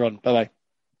listening, everyone. Bye-bye.